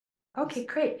 Okay,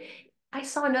 great. I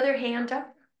saw another hand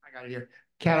up. I got it here.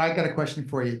 Kat, I got a question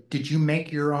for you. Did you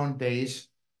make your own vase?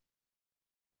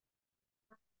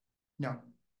 No.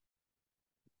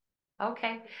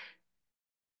 Okay.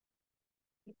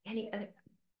 Any other?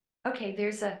 Okay,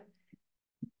 there's a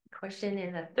question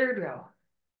in the third row.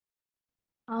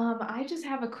 I just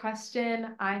have a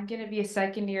question. I'm gonna be a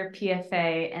second year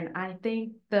PFA, and I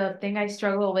think the thing I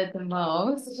struggle with the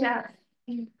most,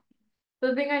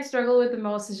 the thing I struggle with the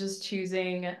most is just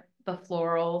choosing the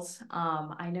florals.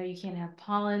 I know you can't have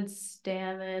pollen,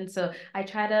 stamen, so I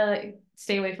try to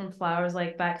stay away from flowers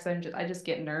like that because I just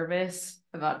get nervous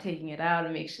about taking it out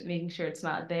and making sure it's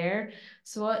not there.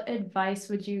 So what advice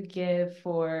would you give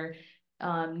for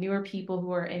newer people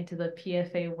who are into the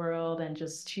PFA world and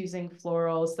just choosing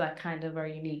florals that kind of are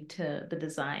unique to the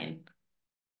design?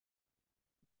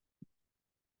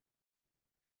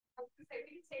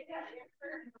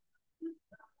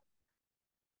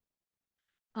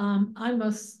 I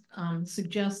must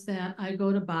suggest that I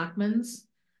go to Bachman's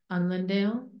on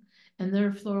Lindale, and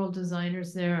their floral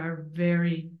designers there are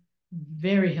very,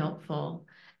 very helpful.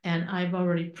 And I've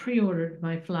already pre-ordered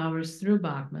my flowers through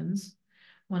Bachman's.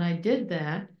 When I did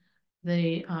that,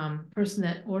 the person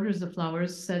that orders the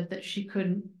flowers said that she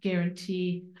couldn't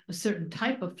guarantee a certain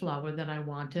type of flower that I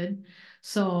wanted.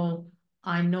 So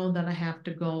I know that I have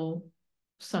to go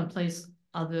someplace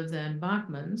other than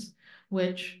Bachman's,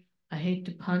 which I hate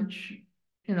to punch,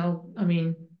 I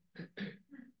mean,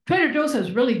 Trader Joe's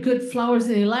has really good flowers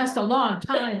and they last a long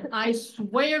time. I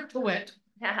swear to it.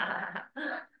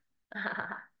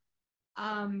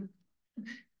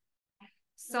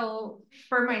 So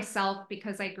for myself,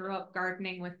 because I grew up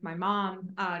gardening with my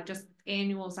mom, just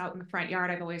annuals out in the front yard,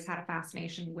 I've always had a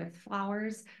fascination with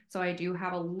flowers. So I do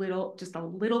have just a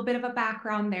little bit of a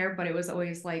background there, but it was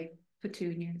always like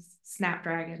petunias,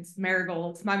 snapdragons,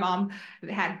 marigolds. My mom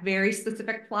had very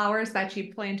specific flowers that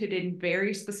she planted in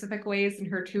very specific ways in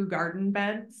her 2 garden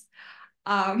beds.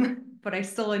 But I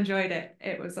still enjoyed it.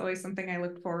 It was always something I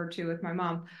looked forward to with my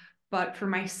mom. But for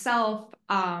myself,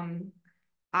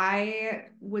 I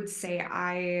would say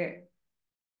I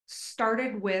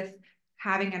started with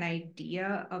having an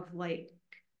idea of like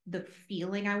the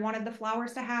feeling I wanted the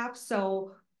flowers to have.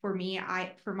 So for me,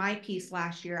 for my piece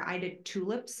last year, I did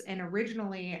tulips, and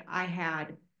originally I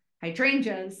had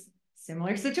hydrangeas,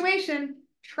 similar situation,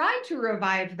 tried to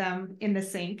revive them in the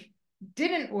sink,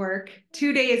 didn't work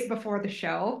 2 days before the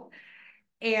show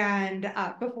and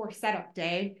before setup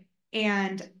day,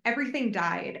 and everything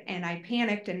died, and I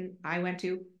panicked and I went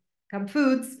to Cub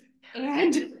Foods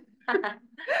and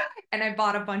and I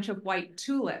bought a bunch of white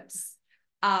tulips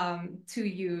to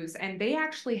use, and they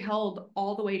actually held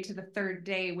all the way to the 3rd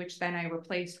day, which then I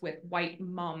replaced with white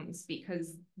mums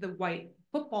because the white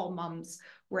football mums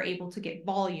were able to get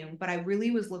volume, but I really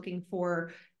was looking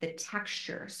for the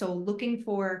texture. So looking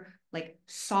for like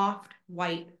soft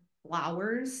white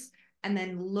flowers, and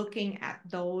then looking at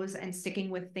those and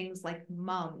sticking with things like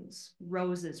mums,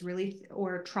 roses, really,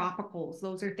 or tropicals.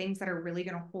 Those are things that are really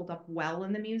going to hold up well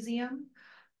in the museum.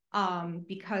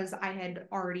 Because I had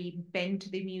already been to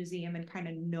the museum and kind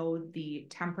of know the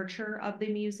temperature of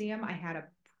the museum, I had a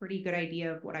pretty good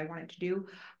idea of what I wanted to do.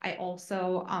 I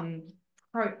also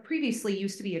previously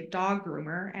used to be a dog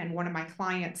groomer, and one of my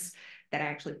clients that I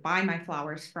actually buy my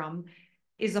flowers from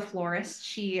is a florist.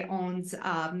 She owns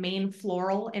Maine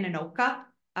Floral in Anoka.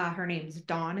 Her name's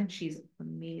Dawn, and she's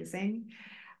amazing.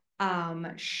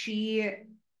 She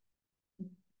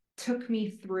took me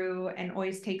through and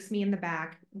always takes me in the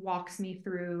back, walks me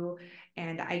through,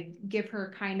 and I give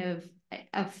her kind of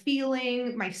a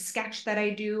feeling, my sketch that I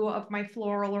do of my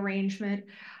floral arrangement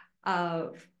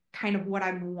of kind of what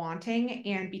I'm wanting.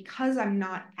 And because I'm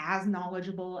not as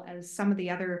knowledgeable as some of the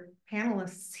other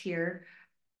panelists here,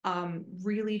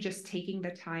 really just taking the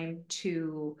time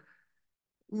to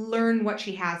learn what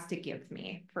she has to give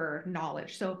me for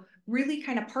knowledge. So really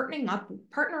kind of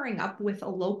partnering up with a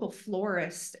local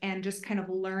florist and just kind of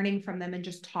learning from them and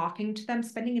just talking to them,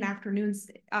 spending an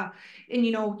afternoons. And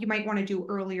you might want to do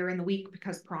earlier in the week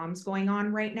because prom's going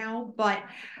on right now, but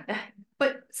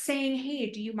saying, hey,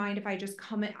 do you mind if I just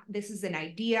come in? This is an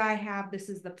idea I have. This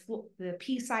is the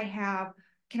piece I have.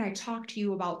 Can I talk to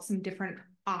you about some different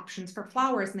options for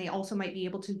flowers? And they also might be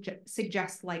able to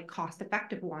suggest like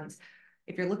cost-effective ones.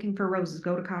 If you're looking for roses,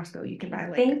 go to Costco. You can buy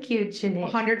like Thank you, Jeanette.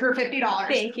 100 for $50.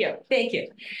 Thank you. Thank you.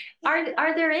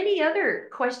 Are there any other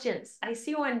questions? I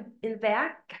see one in the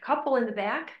back, a couple in the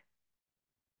back.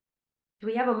 Do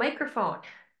we have a microphone?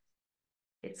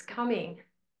 It's coming.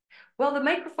 Well, the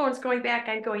microphone's going back.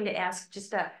 I'm going to ask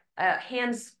just a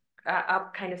hands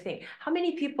up kind of thing. How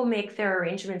many people make their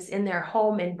arrangements in their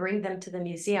home and bring them to the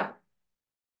museum?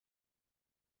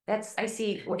 I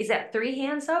see, is that 3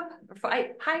 hands up?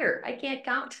 Higher, I can't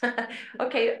count.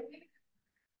 Okay.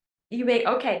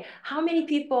 Okay. How many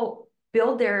people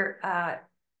build their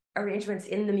arrangements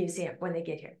in the museum when they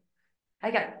get here?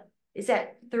 Is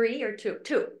that 3 or 2?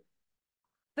 2.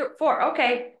 4,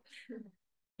 okay.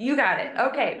 You got it.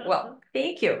 Okay, well,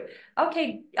 thank you.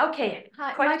 Okay.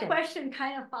 Hi, my question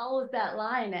kind of follows that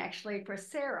line actually for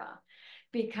Sarah,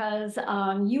 because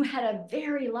you had a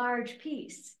very large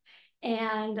piece.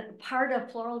 And part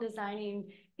of floral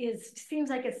designing seems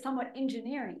like it's somewhat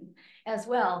engineering as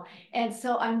well. And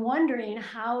so I'm wondering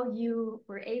how you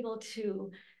were able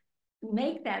to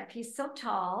make that piece so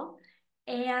tall.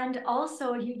 And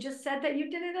also you just said that you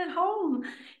did it at home,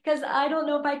 because I don't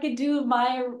know if I could do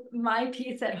my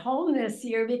piece at home this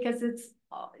year because it's,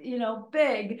 you know,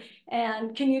 big.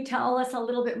 And can you tell us a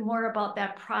little bit more about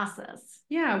that process?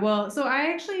 Yeah, well, so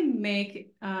I actually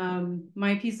make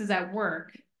my pieces at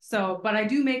work. So, but I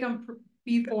do make them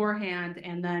beforehand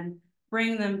and then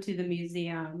bring them to the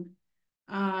museum.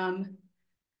 But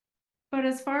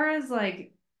as far as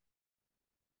like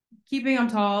keeping them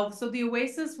tall, so the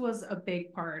oasis was a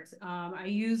big part. I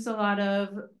used a lot of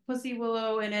pussy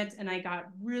willow in it, and I got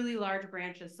really large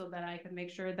branches so that I could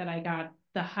make sure that I got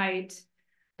the height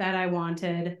that I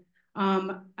wanted.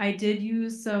 I did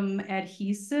use some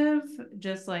adhesive,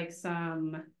 just like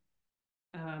some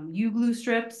U-glue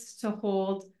strips to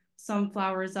hold some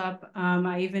flowers up.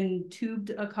 I even tubed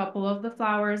a couple of the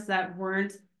flowers that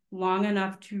weren't long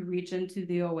enough to reach into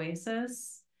the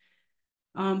oasis.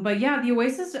 But yeah, the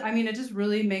oasis, I mean, it just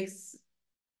really makes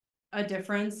a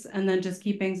difference, and then just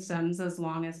keeping stems as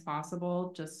long as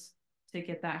possible just to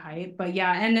get that height. But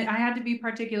yeah, and I had to be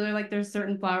particular, like there's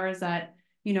certain flowers that,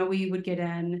 you know, we would get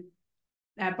in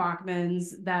at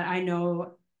Bachman's that I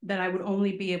know that I would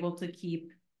only be able to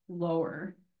keep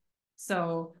lower.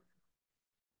 So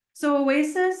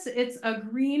Oasis, it's a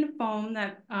green foam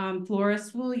that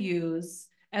florists will use,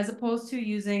 as opposed to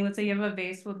using, let's say you have a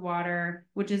vase with water,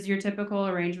 which is your typical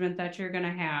arrangement that you're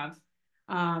gonna have,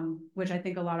 which I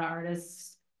think a lot of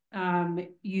artists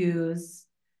use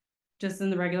just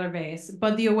in the regular vase.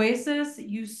 But the Oasis,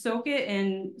 you soak it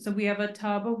in, so we have a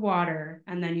tub of water,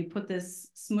 and then you put this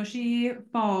smushy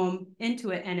foam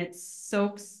into it, and it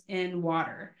soaks in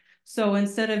water. So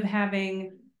instead of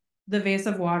having the vase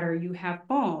of water, you have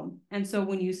foam. And so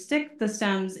when you stick the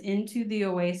stems into the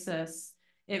Oasis,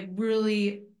 it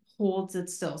really holds it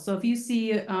still. So if you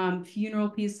see funeral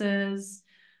pieces,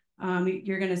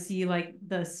 you're gonna see like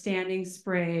the standing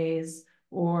sprays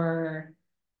or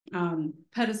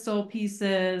pedestal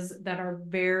pieces that are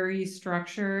very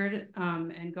structured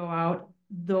and go out.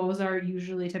 Those are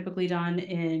usually typically done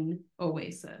in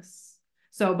Oasis.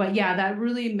 So, but yeah, that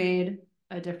really made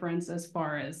a difference as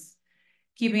far as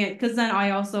keeping it, because then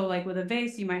I also, like with a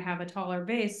vase, you might have a taller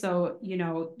vase. So, you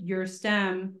know, your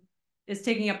stem is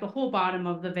taking up the whole bottom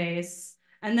of the vase,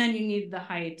 and then you need the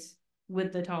height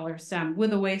with the taller stem.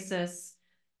 With Oasis,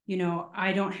 you know,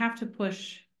 I don't have to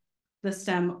push the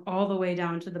stem all the way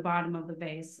down to the bottom of the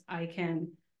vase. I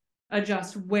can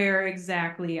adjust where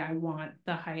exactly I want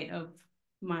the height of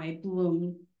my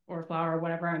bloom or flower,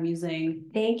 whatever I'm using.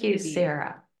 Thank you,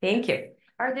 Sarah. Thank you.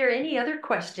 Are there any other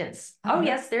questions? Oh,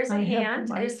 yes, there's a hand.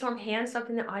 There's some hands up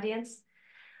in the audience.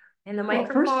 And the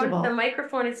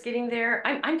microphone is getting there.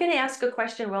 I'm going to ask a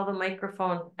question while the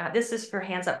microphone, this is for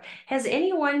hands up. Has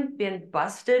anyone been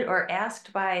busted or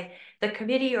asked by the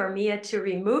committee or Mia to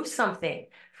remove something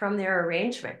from their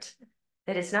arrangement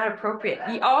that is not appropriate?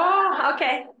 Oh,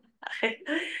 okay.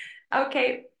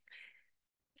 Okay.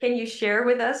 Can you share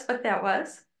with us what that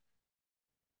was?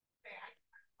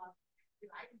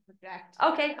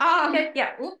 Okay. Okay.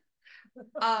 Yeah.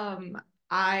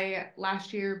 I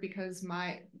last year, because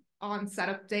on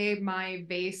setup day, my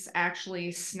vase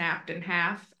actually snapped in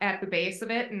half at the base of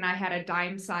it, and I had a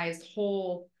dime-sized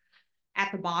hole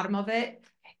at the bottom of it.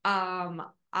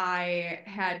 I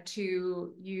had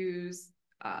to use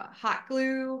hot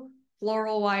glue,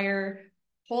 floral wire,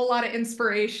 whole lot of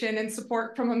inspiration and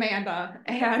support from Amanda,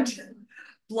 and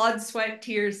blood, sweat,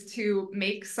 tears to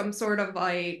make some sort of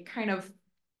a kind of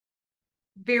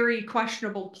very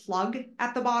questionable plug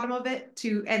at the bottom of it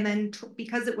and then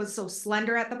because it was so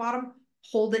slender at the bottom,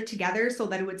 hold it together so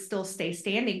that it would still stay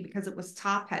standing because it was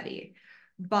top heavy.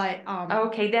 But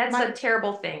okay, that's a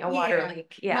terrible thing, a water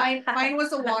leak. Yeah. Mine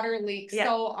was a water leak. Yeah.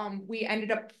 So we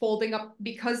ended up folding up,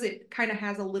 because it kind of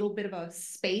has a little bit of a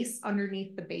space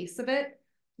underneath the base of it.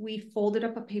 We folded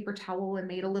up a paper towel and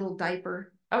made a little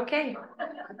diaper. Okay.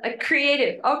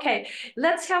 Creative. Okay.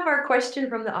 Let's have our question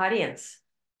from the audience.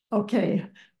 Okay,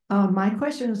 my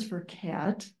question is for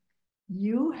Kat.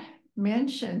 You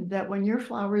mentioned that when your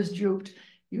flowers drooped,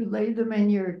 you laid them in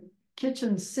your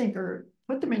kitchen sink or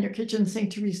put them in your kitchen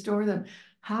sink to restore them.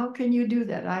 How can you do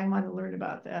that? I want to learn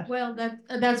about that. Well,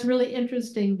 that's really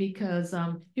interesting because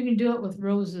you can do it with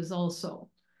roses also.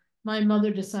 My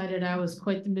mother decided I was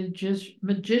quite the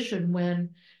magician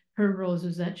when her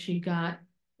roses that she got,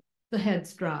 the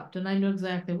heads dropped, and I knew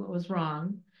exactly what was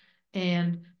wrong.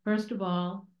 And first of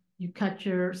all, you cut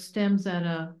your stems at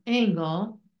an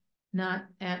angle, not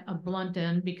at a blunt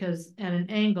end, because at an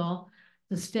angle,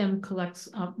 the stem collects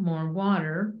up more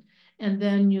water. And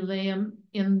then you lay them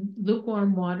in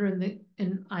lukewarm water,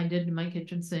 and I did in my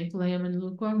kitchen sink, lay them in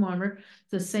lukewarm water.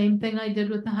 The same thing I did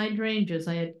with the hydrangeas.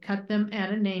 I had cut them at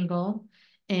an angle,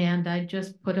 and I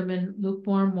just put them in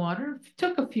lukewarm water. It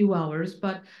took a few hours,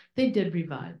 but they did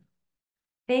revive.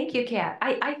 Thank you, Kat.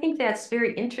 I think that's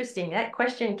very interesting. That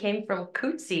question came from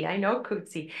Cootsie. I know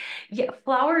Cootsie. Yeah,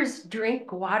 flowers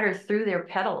drink water through their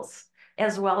petals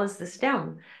as well as the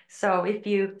stem. So if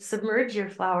you submerge your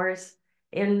flowers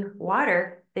in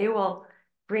water, they will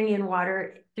bring in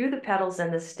water through the petals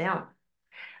and the stem.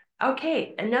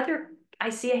 Okay, I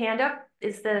see a hand up.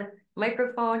 Is the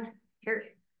microphone here?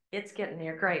 It's getting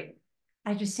there. Great.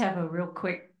 I just have a real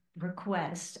quick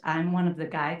request. I'm one of the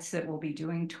guides that will be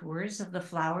doing tours of the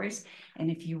flowers. And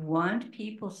if you want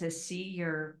people to see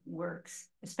your works,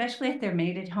 especially if they're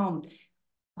made at home,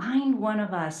 find one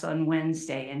of us on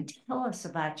Wednesday and tell us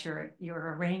about your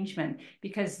arrangement,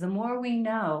 because the more we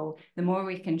know, the more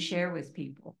we can share with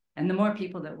people and the more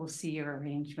people that will see your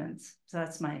arrangements. So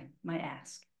that's my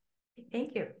ask.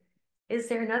 Thank you. Is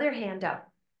there another hand up?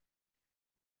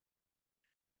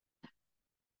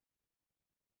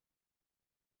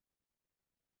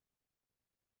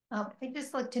 I'd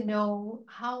just like to know,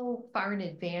 how far in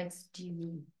advance do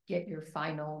you get your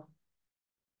final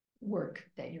work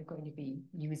that you're going to be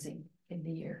using in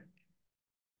the year?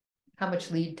 How much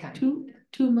lead time?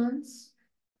 2 months,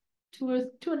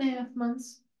 2.5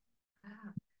 months.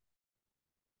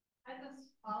 I just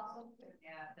also could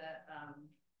add that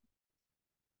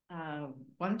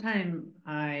one time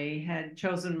I had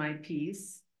chosen my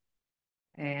piece,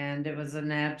 and it was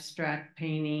an abstract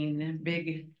painting,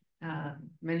 big,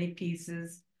 many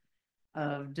pieces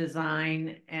of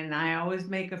design, and I always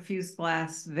make a fused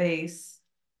glass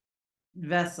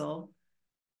vessel,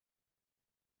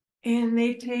 and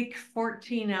they take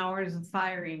 14 hours of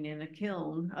firing in a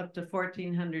kiln up to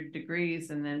 1400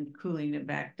 degrees and then cooling it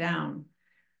back down.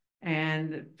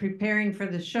 And preparing for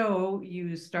the show,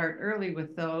 you start early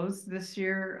with those. This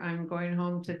year, I'm going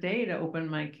home today to open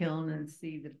my kiln and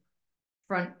see the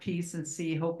front piece and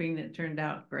hoping it turned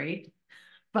out great.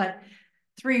 But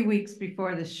 3 weeks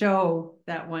before the show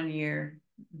that one year,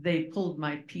 they pulled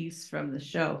my piece from the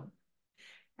show.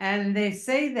 And they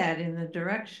say that in the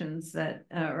directions that,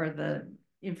 or the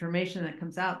information that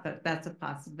comes out, that that's a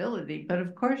possibility. But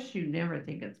of course, you never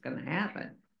think it's going to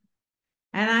happen.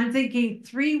 And I'm thinking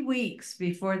 3 weeks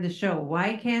before the show,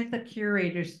 why can't the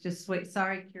curators just wait?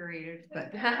 Sorry, curators,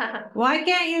 but why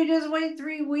can't you just wait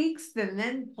 3 weeks and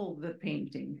then pull the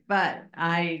painting? But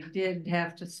I did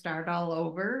have to start all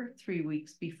over 3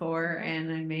 weeks before,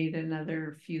 and I made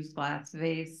another fused glass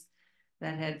vase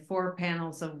that had 4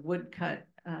 panels of woodcut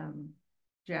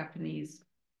Japanese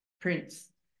prints.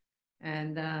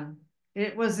 And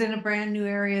it was in a brand new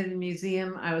area of the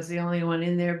museum. I was the only one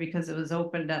in there because it was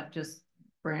opened up just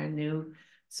brand new.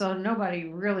 So nobody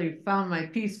really found my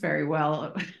piece very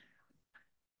well.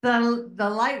 The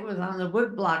light was on the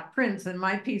woodblock prints, and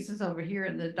my piece is over here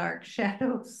in the dark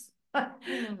shadows.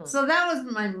 So that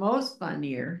was my most fun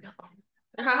year.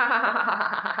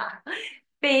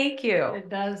 Thank you. It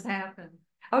does happen.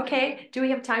 Okay, do we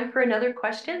have time for another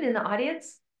question in the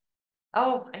audience?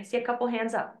 Oh, I see a couple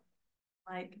hands up.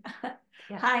 Like,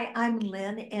 Yeah. Hi, I'm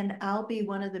Lynn, and I'll be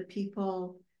one of the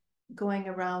people going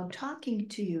around talking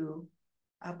to you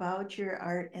about your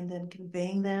art and then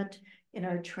conveying that in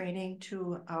our training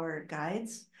to our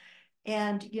guides.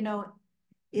 And, you know,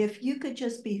 if you could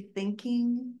just be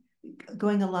thinking,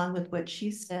 going along with what she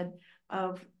said,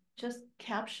 of just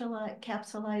capsuling,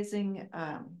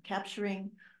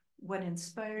 capturing what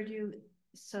inspired you,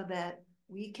 so that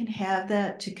we can have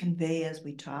that to convey as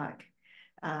we talk.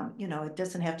 You know, it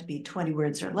doesn't have to be 20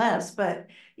 words or less, but,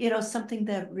 you know, something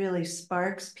that really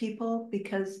sparks people,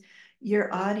 because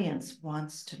your audience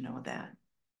wants to know that.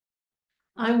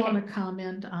 I want to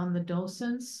comment on the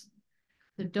docents.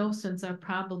 The docents are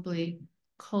probably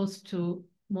close to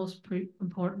most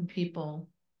important people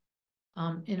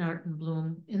in Art and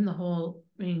Bloom in the whole.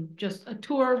 I mean, just a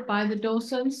tour by the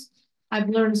docents. I've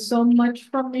learned so much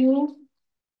from you,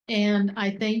 and I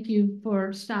thank you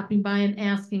for stopping by and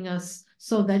asking us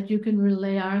so that you can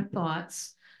relay our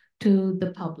thoughts to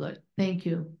the public. Thank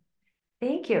you.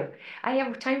 Thank you. I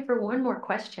have time for one more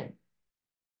question.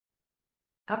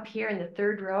 Up here in the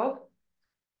 3rd row.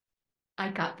 I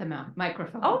got the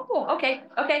microphone. Oh, okay.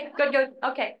 Okay, good.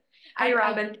 Okay. Hi,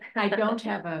 Robin. I don't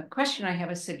have a question. I have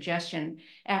a suggestion.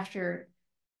 After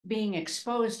being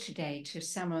exposed today to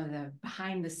some of the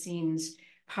behind the scenes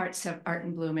parts of Art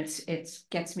and Bloom, it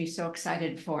gets me so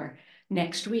excited for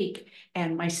next week.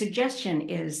 And my suggestion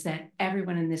is that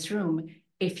everyone in this room,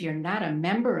 if you're not a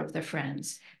member of the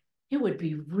Friends, it would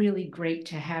be really great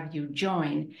to have you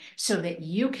join so that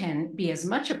you can be as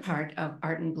much a part of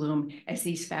Art in Bloom as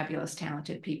these fabulous,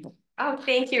 talented people. Oh,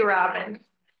 thank you, Robin.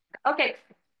 Okay,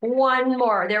 one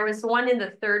more. There was one in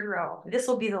the third row. This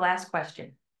will be the last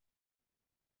question.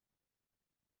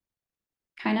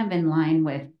 Kind of in line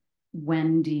with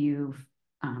when do you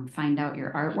find out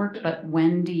your artwork, but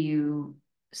when do you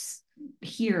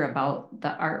hear about the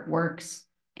artworks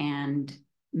and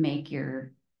make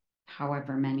your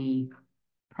however many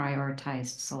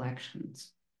prioritized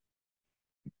selections?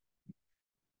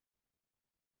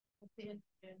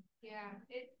 Yeah,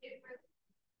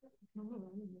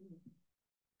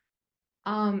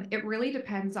 it really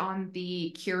depends on the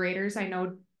curators. I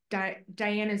know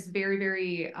Diane is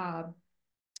very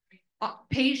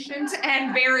patient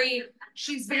and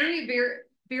she's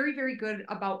very good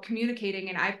about communicating.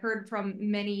 And I've heard from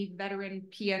many veteran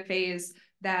PFAs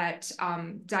that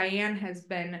Diane has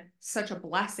been such a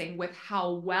blessing with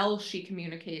how well she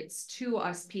communicates to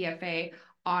us PFA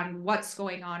on what's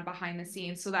going on behind the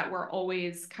scenes so that we're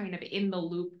always kind of in the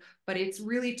loop. But it's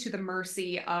really to the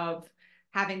mercy of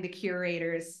having the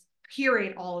curators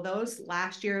curate all of those.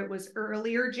 Last year it was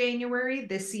earlier January.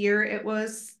 This year it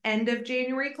was end of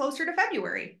January, closer to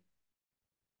February.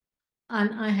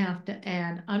 And I have to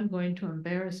add, I'm going to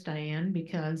embarrass Diane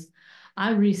because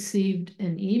I received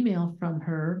an email from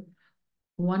her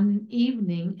one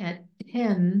evening at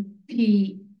 10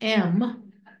 p.m.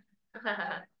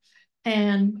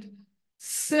 And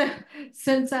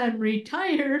since I'm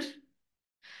retired,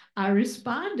 I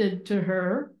responded to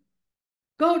her,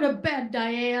 go to bed,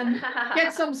 Diane,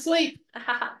 get some sleep.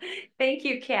 Thank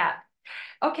you, Kat.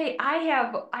 Okay, I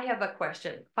have a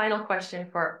question, final question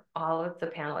for all of the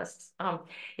panelists.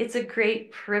 It's a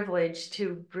great privilege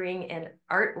to bring an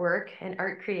artwork, an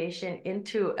art creation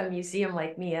into a museum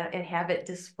like Mia and have it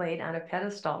displayed on a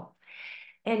pedestal.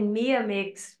 And Mia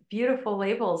makes beautiful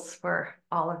labels for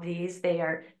all of these. They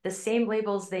are the same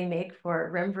labels they make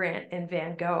for Rembrandt and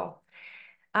Van Gogh.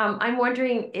 I'm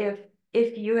wondering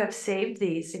if you have saved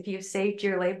these, if you've saved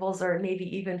your labels or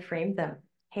maybe even framed them.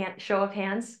 Show of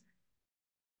hands.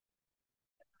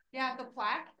 Yeah, the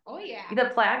plaque. Oh yeah. The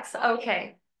plaques.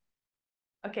 Okay.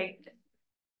 Okay.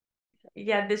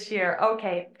 Yeah, this year.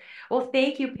 Okay. Well,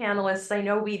 thank you, panelists. I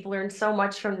know we've learned so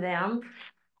much from them.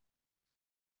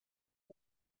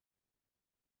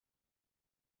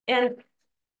 And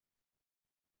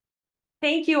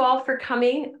thank you all for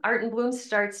coming. Art in Bloom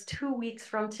starts 2 weeks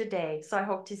from today, so I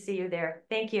hope to see you there.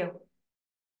 Thank you.